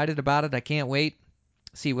super excited about it. I can't wait.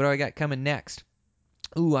 See, what do I got coming next?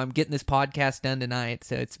 Ooh, I'm getting this podcast done tonight,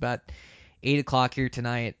 so it's about 8 o'clock here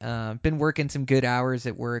tonight. Been working some good hours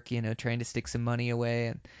at work, trying to stick some money away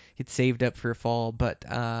and get saved up for fall. But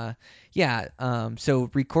yeah, so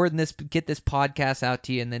recording this, get this podcast out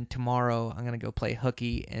to you, and then tomorrow I'm gonna go play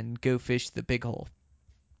hooky and go fish the big hole.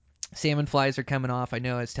 Salmon flies are coming off. I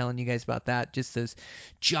know I was telling you guys about that. Just those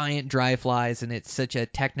giant dry flies, and it's such a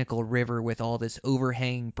technical river with all this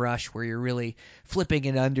overhanging brush where you're really flipping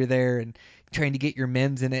it under there and trying to get your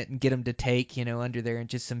men's in it and get them to take, under there. And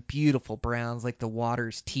just some beautiful browns, like the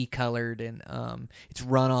water's tea colored, and it's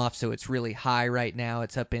runoff, so it's really high right now.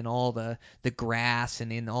 It's up in all the grass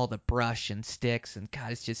and in all the brush and sticks, and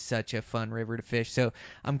God, it's just such a fun river to fish. So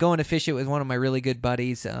I'm going to fish it with one of my really good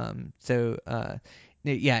buddies.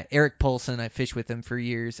 Yeah, Eric Polson. I fished with him for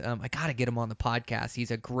years. I gotta get him on the podcast. He's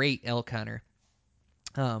a great elk hunter.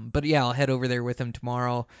 But yeah, I'll head over there with him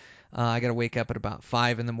tomorrow. I gotta wake up at about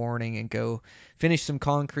 5 in the morning and go finish some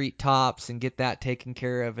concrete tops and get that taken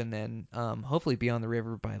care of, and then hopefully be on the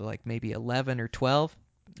river by like maybe 11 or 12.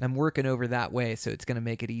 I'm working over that way, so it's gonna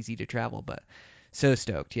make it easy to travel. But so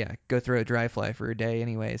stoked. Yeah, go throw a dry fly for a day,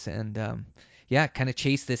 anyways, and yeah, kind of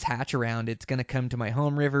chase this hatch around. It's going to come to my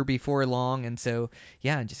home river before long, and so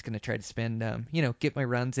yeah, I'm just going to try to spend, get my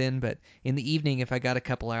runs in. But in the evening, if I got a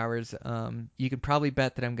couple hours, you can probably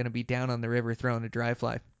bet that I'm going to be down on the river throwing a dry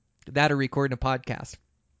fly, that or recording a podcast.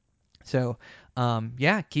 So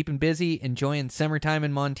yeah, keeping busy, enjoying summertime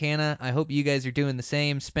in Montana. I hope you guys are doing the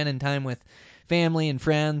same, spending time with family and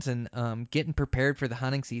friends, and getting prepared for the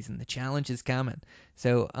hunting season. The challenge is coming.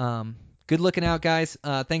 So good looking out, guys.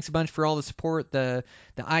 Thanks a bunch for all the support, the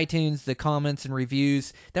iTunes, the comments and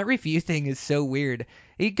reviews. That review thing is so weird.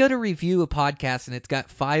 You go to review a podcast and it's got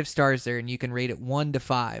 5 stars there, and you can rate it 1 to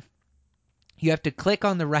 5. You have to click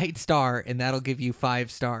on the right star, and that'll give you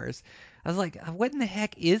 5 stars. I was like, what in the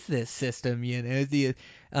heck is this system? You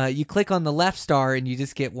click on the left star and you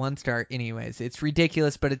just get 1 star. Anyways, it's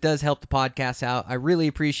ridiculous, but it does help the podcast out. I really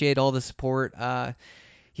appreciate all the support.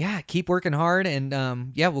 Yeah, keep working hard,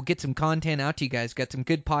 and yeah, we'll get some content out to you guys. Got some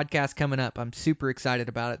good podcasts coming up. I'm super excited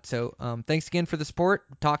about it. So thanks again for the support.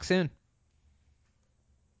 Talk soon.